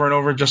Switch over and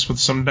over, just with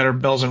some better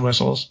bells and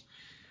whistles.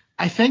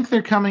 I think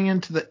they're coming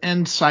into the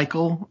end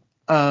cycle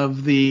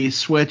of the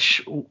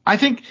Switch. I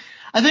think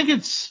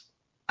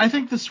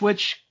the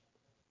Switch,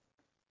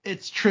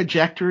 its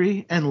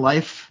trajectory and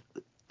life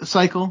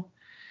cycle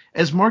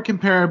is more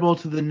comparable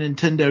to the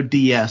Nintendo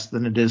DS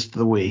than it is to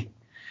the Wii,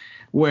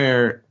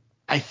 where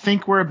I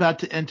think we're about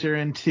to enter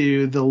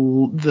into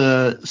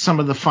the some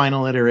of the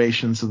final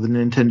iterations of the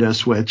Nintendo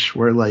Switch,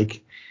 where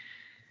like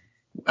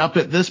up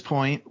at this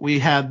point we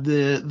had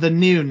the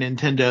new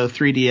Nintendo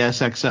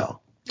 3DS XL,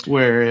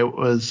 where it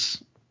was.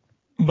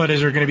 But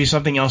is there going to be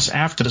something else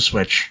after the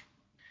Switch?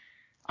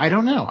 I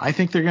don't know. I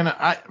think they're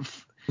gonna.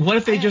 What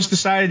if they just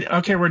decide,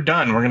 okay, we're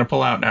done, we're going to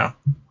pull out now?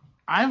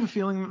 I have a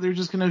feeling that they're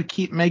just going to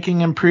keep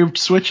making improved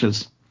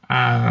Switches.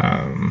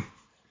 I'm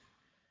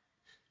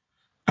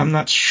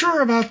not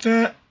sure about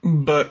that,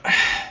 but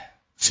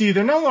see,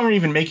 they're no longer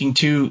even making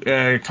two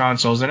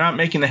consoles. They're not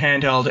making the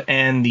handheld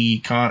and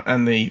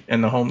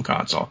the home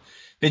console.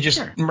 They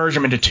just merge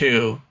them into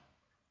two.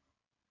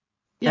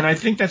 Yeah. And I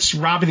think that's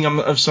robbing them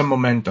of some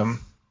momentum.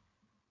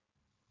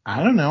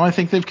 I don't know. I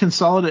think they've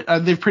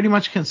consolidated. They've pretty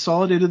much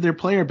consolidated their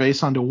player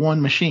base onto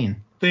one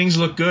machine. Things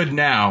look good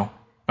now.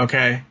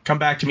 Okay, come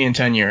back to me in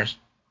 10 years.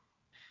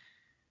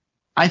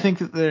 I think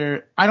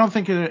that I don't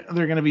think they're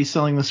going to be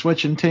selling the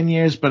Switch in 10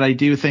 years, but I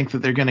do think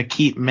that they're going to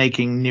keep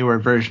making newer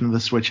versions of the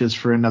Switches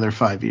for another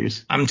 5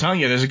 years. I'm telling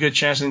you, there's a good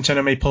chance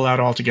Nintendo may pull out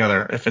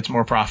altogether if it's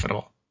more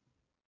profitable.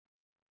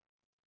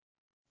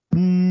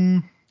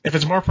 If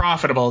it's more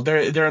profitable,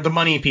 they're the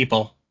money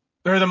people.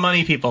 They're the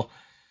money people.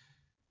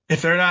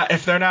 If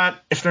their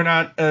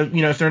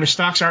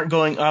stocks aren't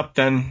going up,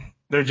 then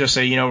they'll just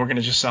say, we're going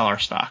to just sell our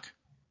stock.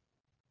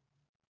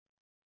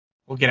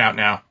 We'll get out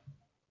now.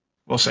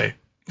 We'll see.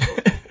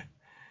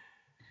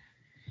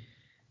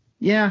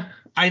 Yeah.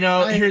 I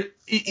know.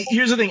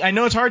 Here's the thing. I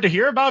know it's hard to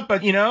hear about,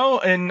 but, in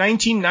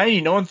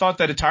 1990, no one thought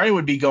that Atari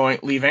would be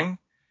leaving.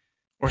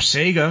 Or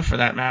Sega, for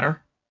that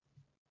matter.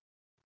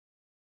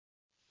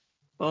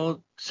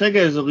 Well, Sega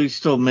is at least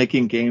still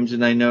making games,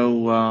 and I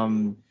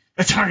know...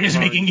 Atari is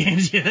making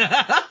games,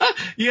 yeah.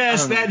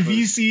 Yes, that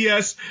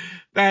VCS,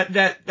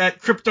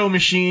 that crypto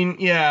machine,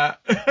 yeah.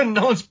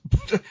 No one's...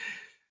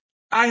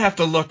 I have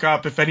to look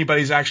up if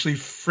anybody's actually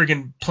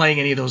friggin' playing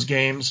any of those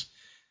games.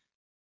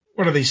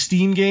 What are they,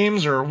 Steam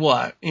games or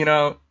what?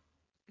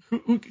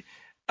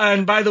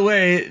 And by the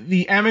way,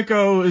 the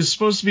Amico is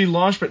supposed to be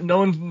launched, but no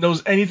one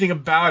knows anything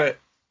about it.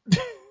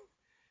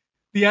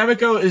 The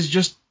Amico is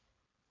just,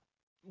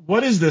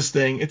 what is this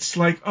thing? It's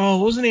like, what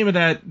was the name of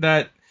that?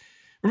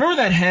 Remember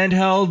that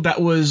handheld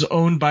that was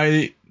owned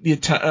by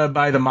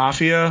the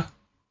Mafia?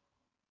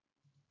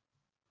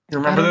 You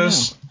remember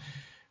this?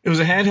 It was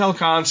a handheld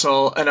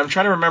console, and I'm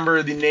trying to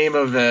remember the name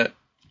of it.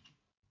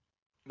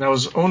 that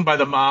was owned by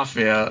the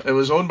mafia. It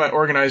was owned by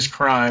organized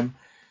crime.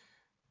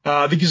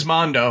 The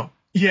Gizmondo.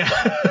 Yeah.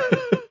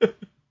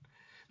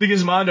 The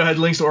Gizmondo had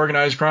links to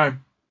organized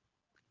crime.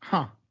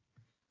 Huh.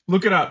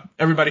 Look it up,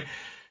 everybody.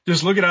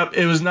 Just look it up.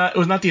 It was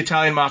not the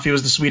Italian mafia. It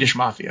was the Swedish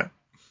mafia.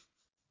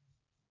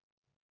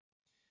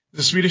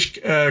 The Swedish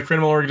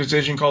criminal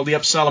organization called the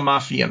Uppsala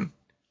Mafian.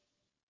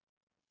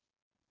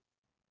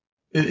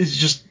 It's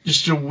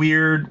just a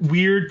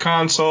weird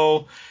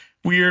console,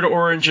 weird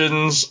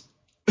origins.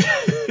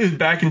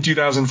 Back in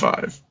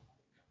 2005.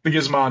 The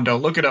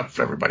Gizmondo. Look it up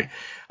for everybody.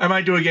 I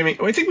might do a gaming.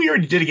 I think we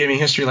already did a gaming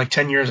history like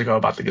 10 years ago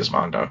about the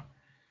Gizmondo.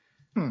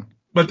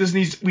 But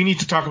we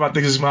need to talk about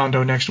the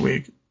Gizmondo next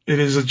week. It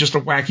is just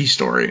a wacky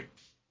story.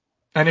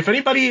 And if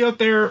anybody out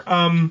there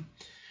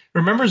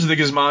remembers the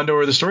Gizmondo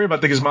or the story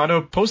about the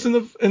Gizmondo, post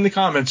in the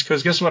comments,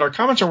 because guess what? Our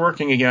comments are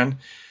working again.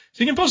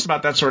 So you can post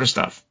about that sort of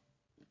stuff.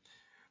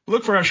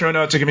 Look for our show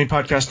notes at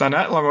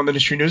gamingpodcast.net, along with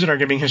industry news and our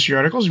gaming history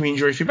articles. We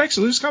enjoy feedback,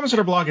 so leave us comments at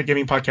our blog at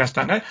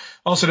gamingpodcast.net.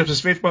 Also, up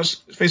is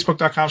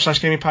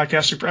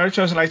facebook.com/gamingpodcast. Super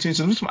iTunes and iTunes.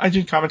 And leave some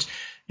iTunes comments.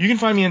 You can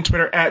find me on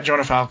Twitter at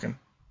Jonah Falcon.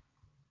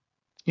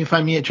 You can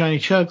find me at Johnny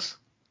Chugs.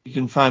 You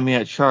can find me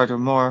at Shard or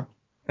More.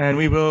 And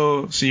we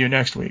will see you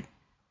next week.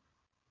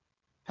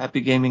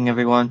 Happy gaming,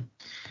 everyone.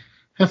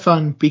 Have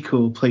fun, be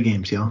cool, play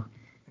games, y'all.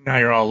 Now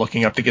you're all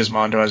looking up the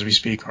Gizmondo as we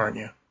speak, aren't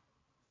you?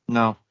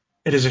 No.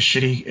 It was a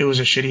shitty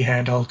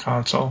handheld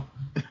console.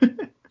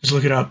 Just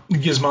look it up. The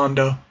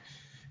Gizmondo.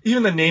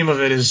 Even the name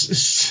of it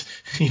is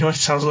you know what it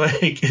sounds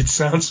like? It's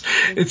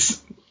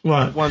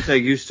what? The ones I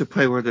used to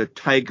play were the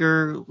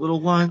Tiger little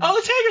ones. Oh,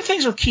 the Tiger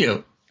things are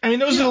cute. I mean,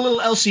 those are the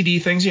little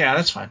LCD things. Yeah,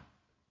 that's fine.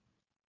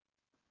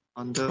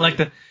 Like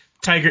the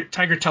Tiger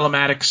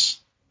Telematics.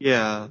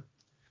 Yeah.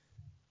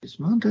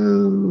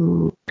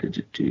 Gizmondo.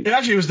 It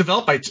actually was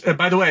developed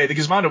by the way, the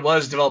Gizmondo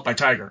was developed by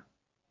Tiger.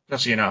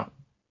 Just so you know.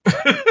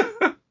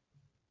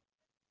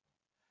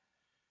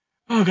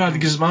 Oh god, the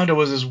Gizmondo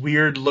was this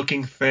weird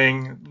looking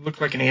thing. It looked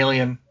like an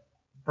alien.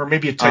 Or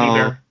maybe a teddy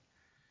bear.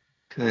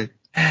 Okay.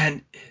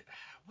 And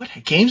what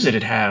games did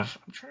it have?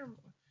 I'm trying to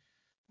remember.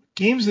 What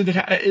games did it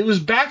have? It was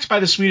backed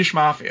by the Swedish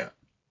Mafia.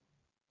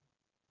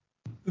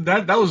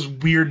 That was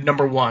weird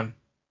number one.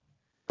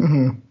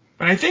 Mm-hmm.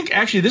 But I think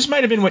actually this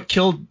might have been what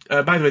killed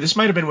by the way, this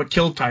might have been what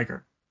killed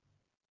Tiger.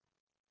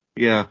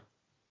 Yeah.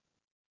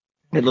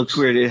 It looks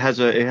weird. It has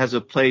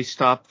a play,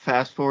 stop,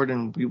 fast forward,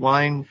 and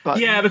rewind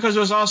button. Yeah, because it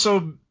was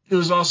also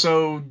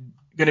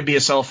going to be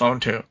a cell phone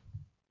too.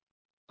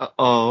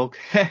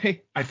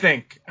 Okay. I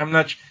think. I'm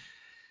not.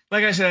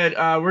 Like I said,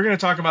 we're going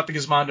to talk about the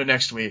Gizmondo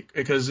next week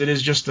because it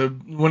is just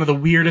one of the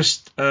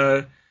weirdest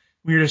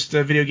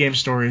video game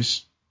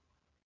stories.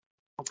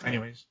 Okay.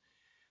 Anyways,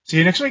 see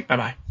you next week. Bye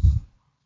bye.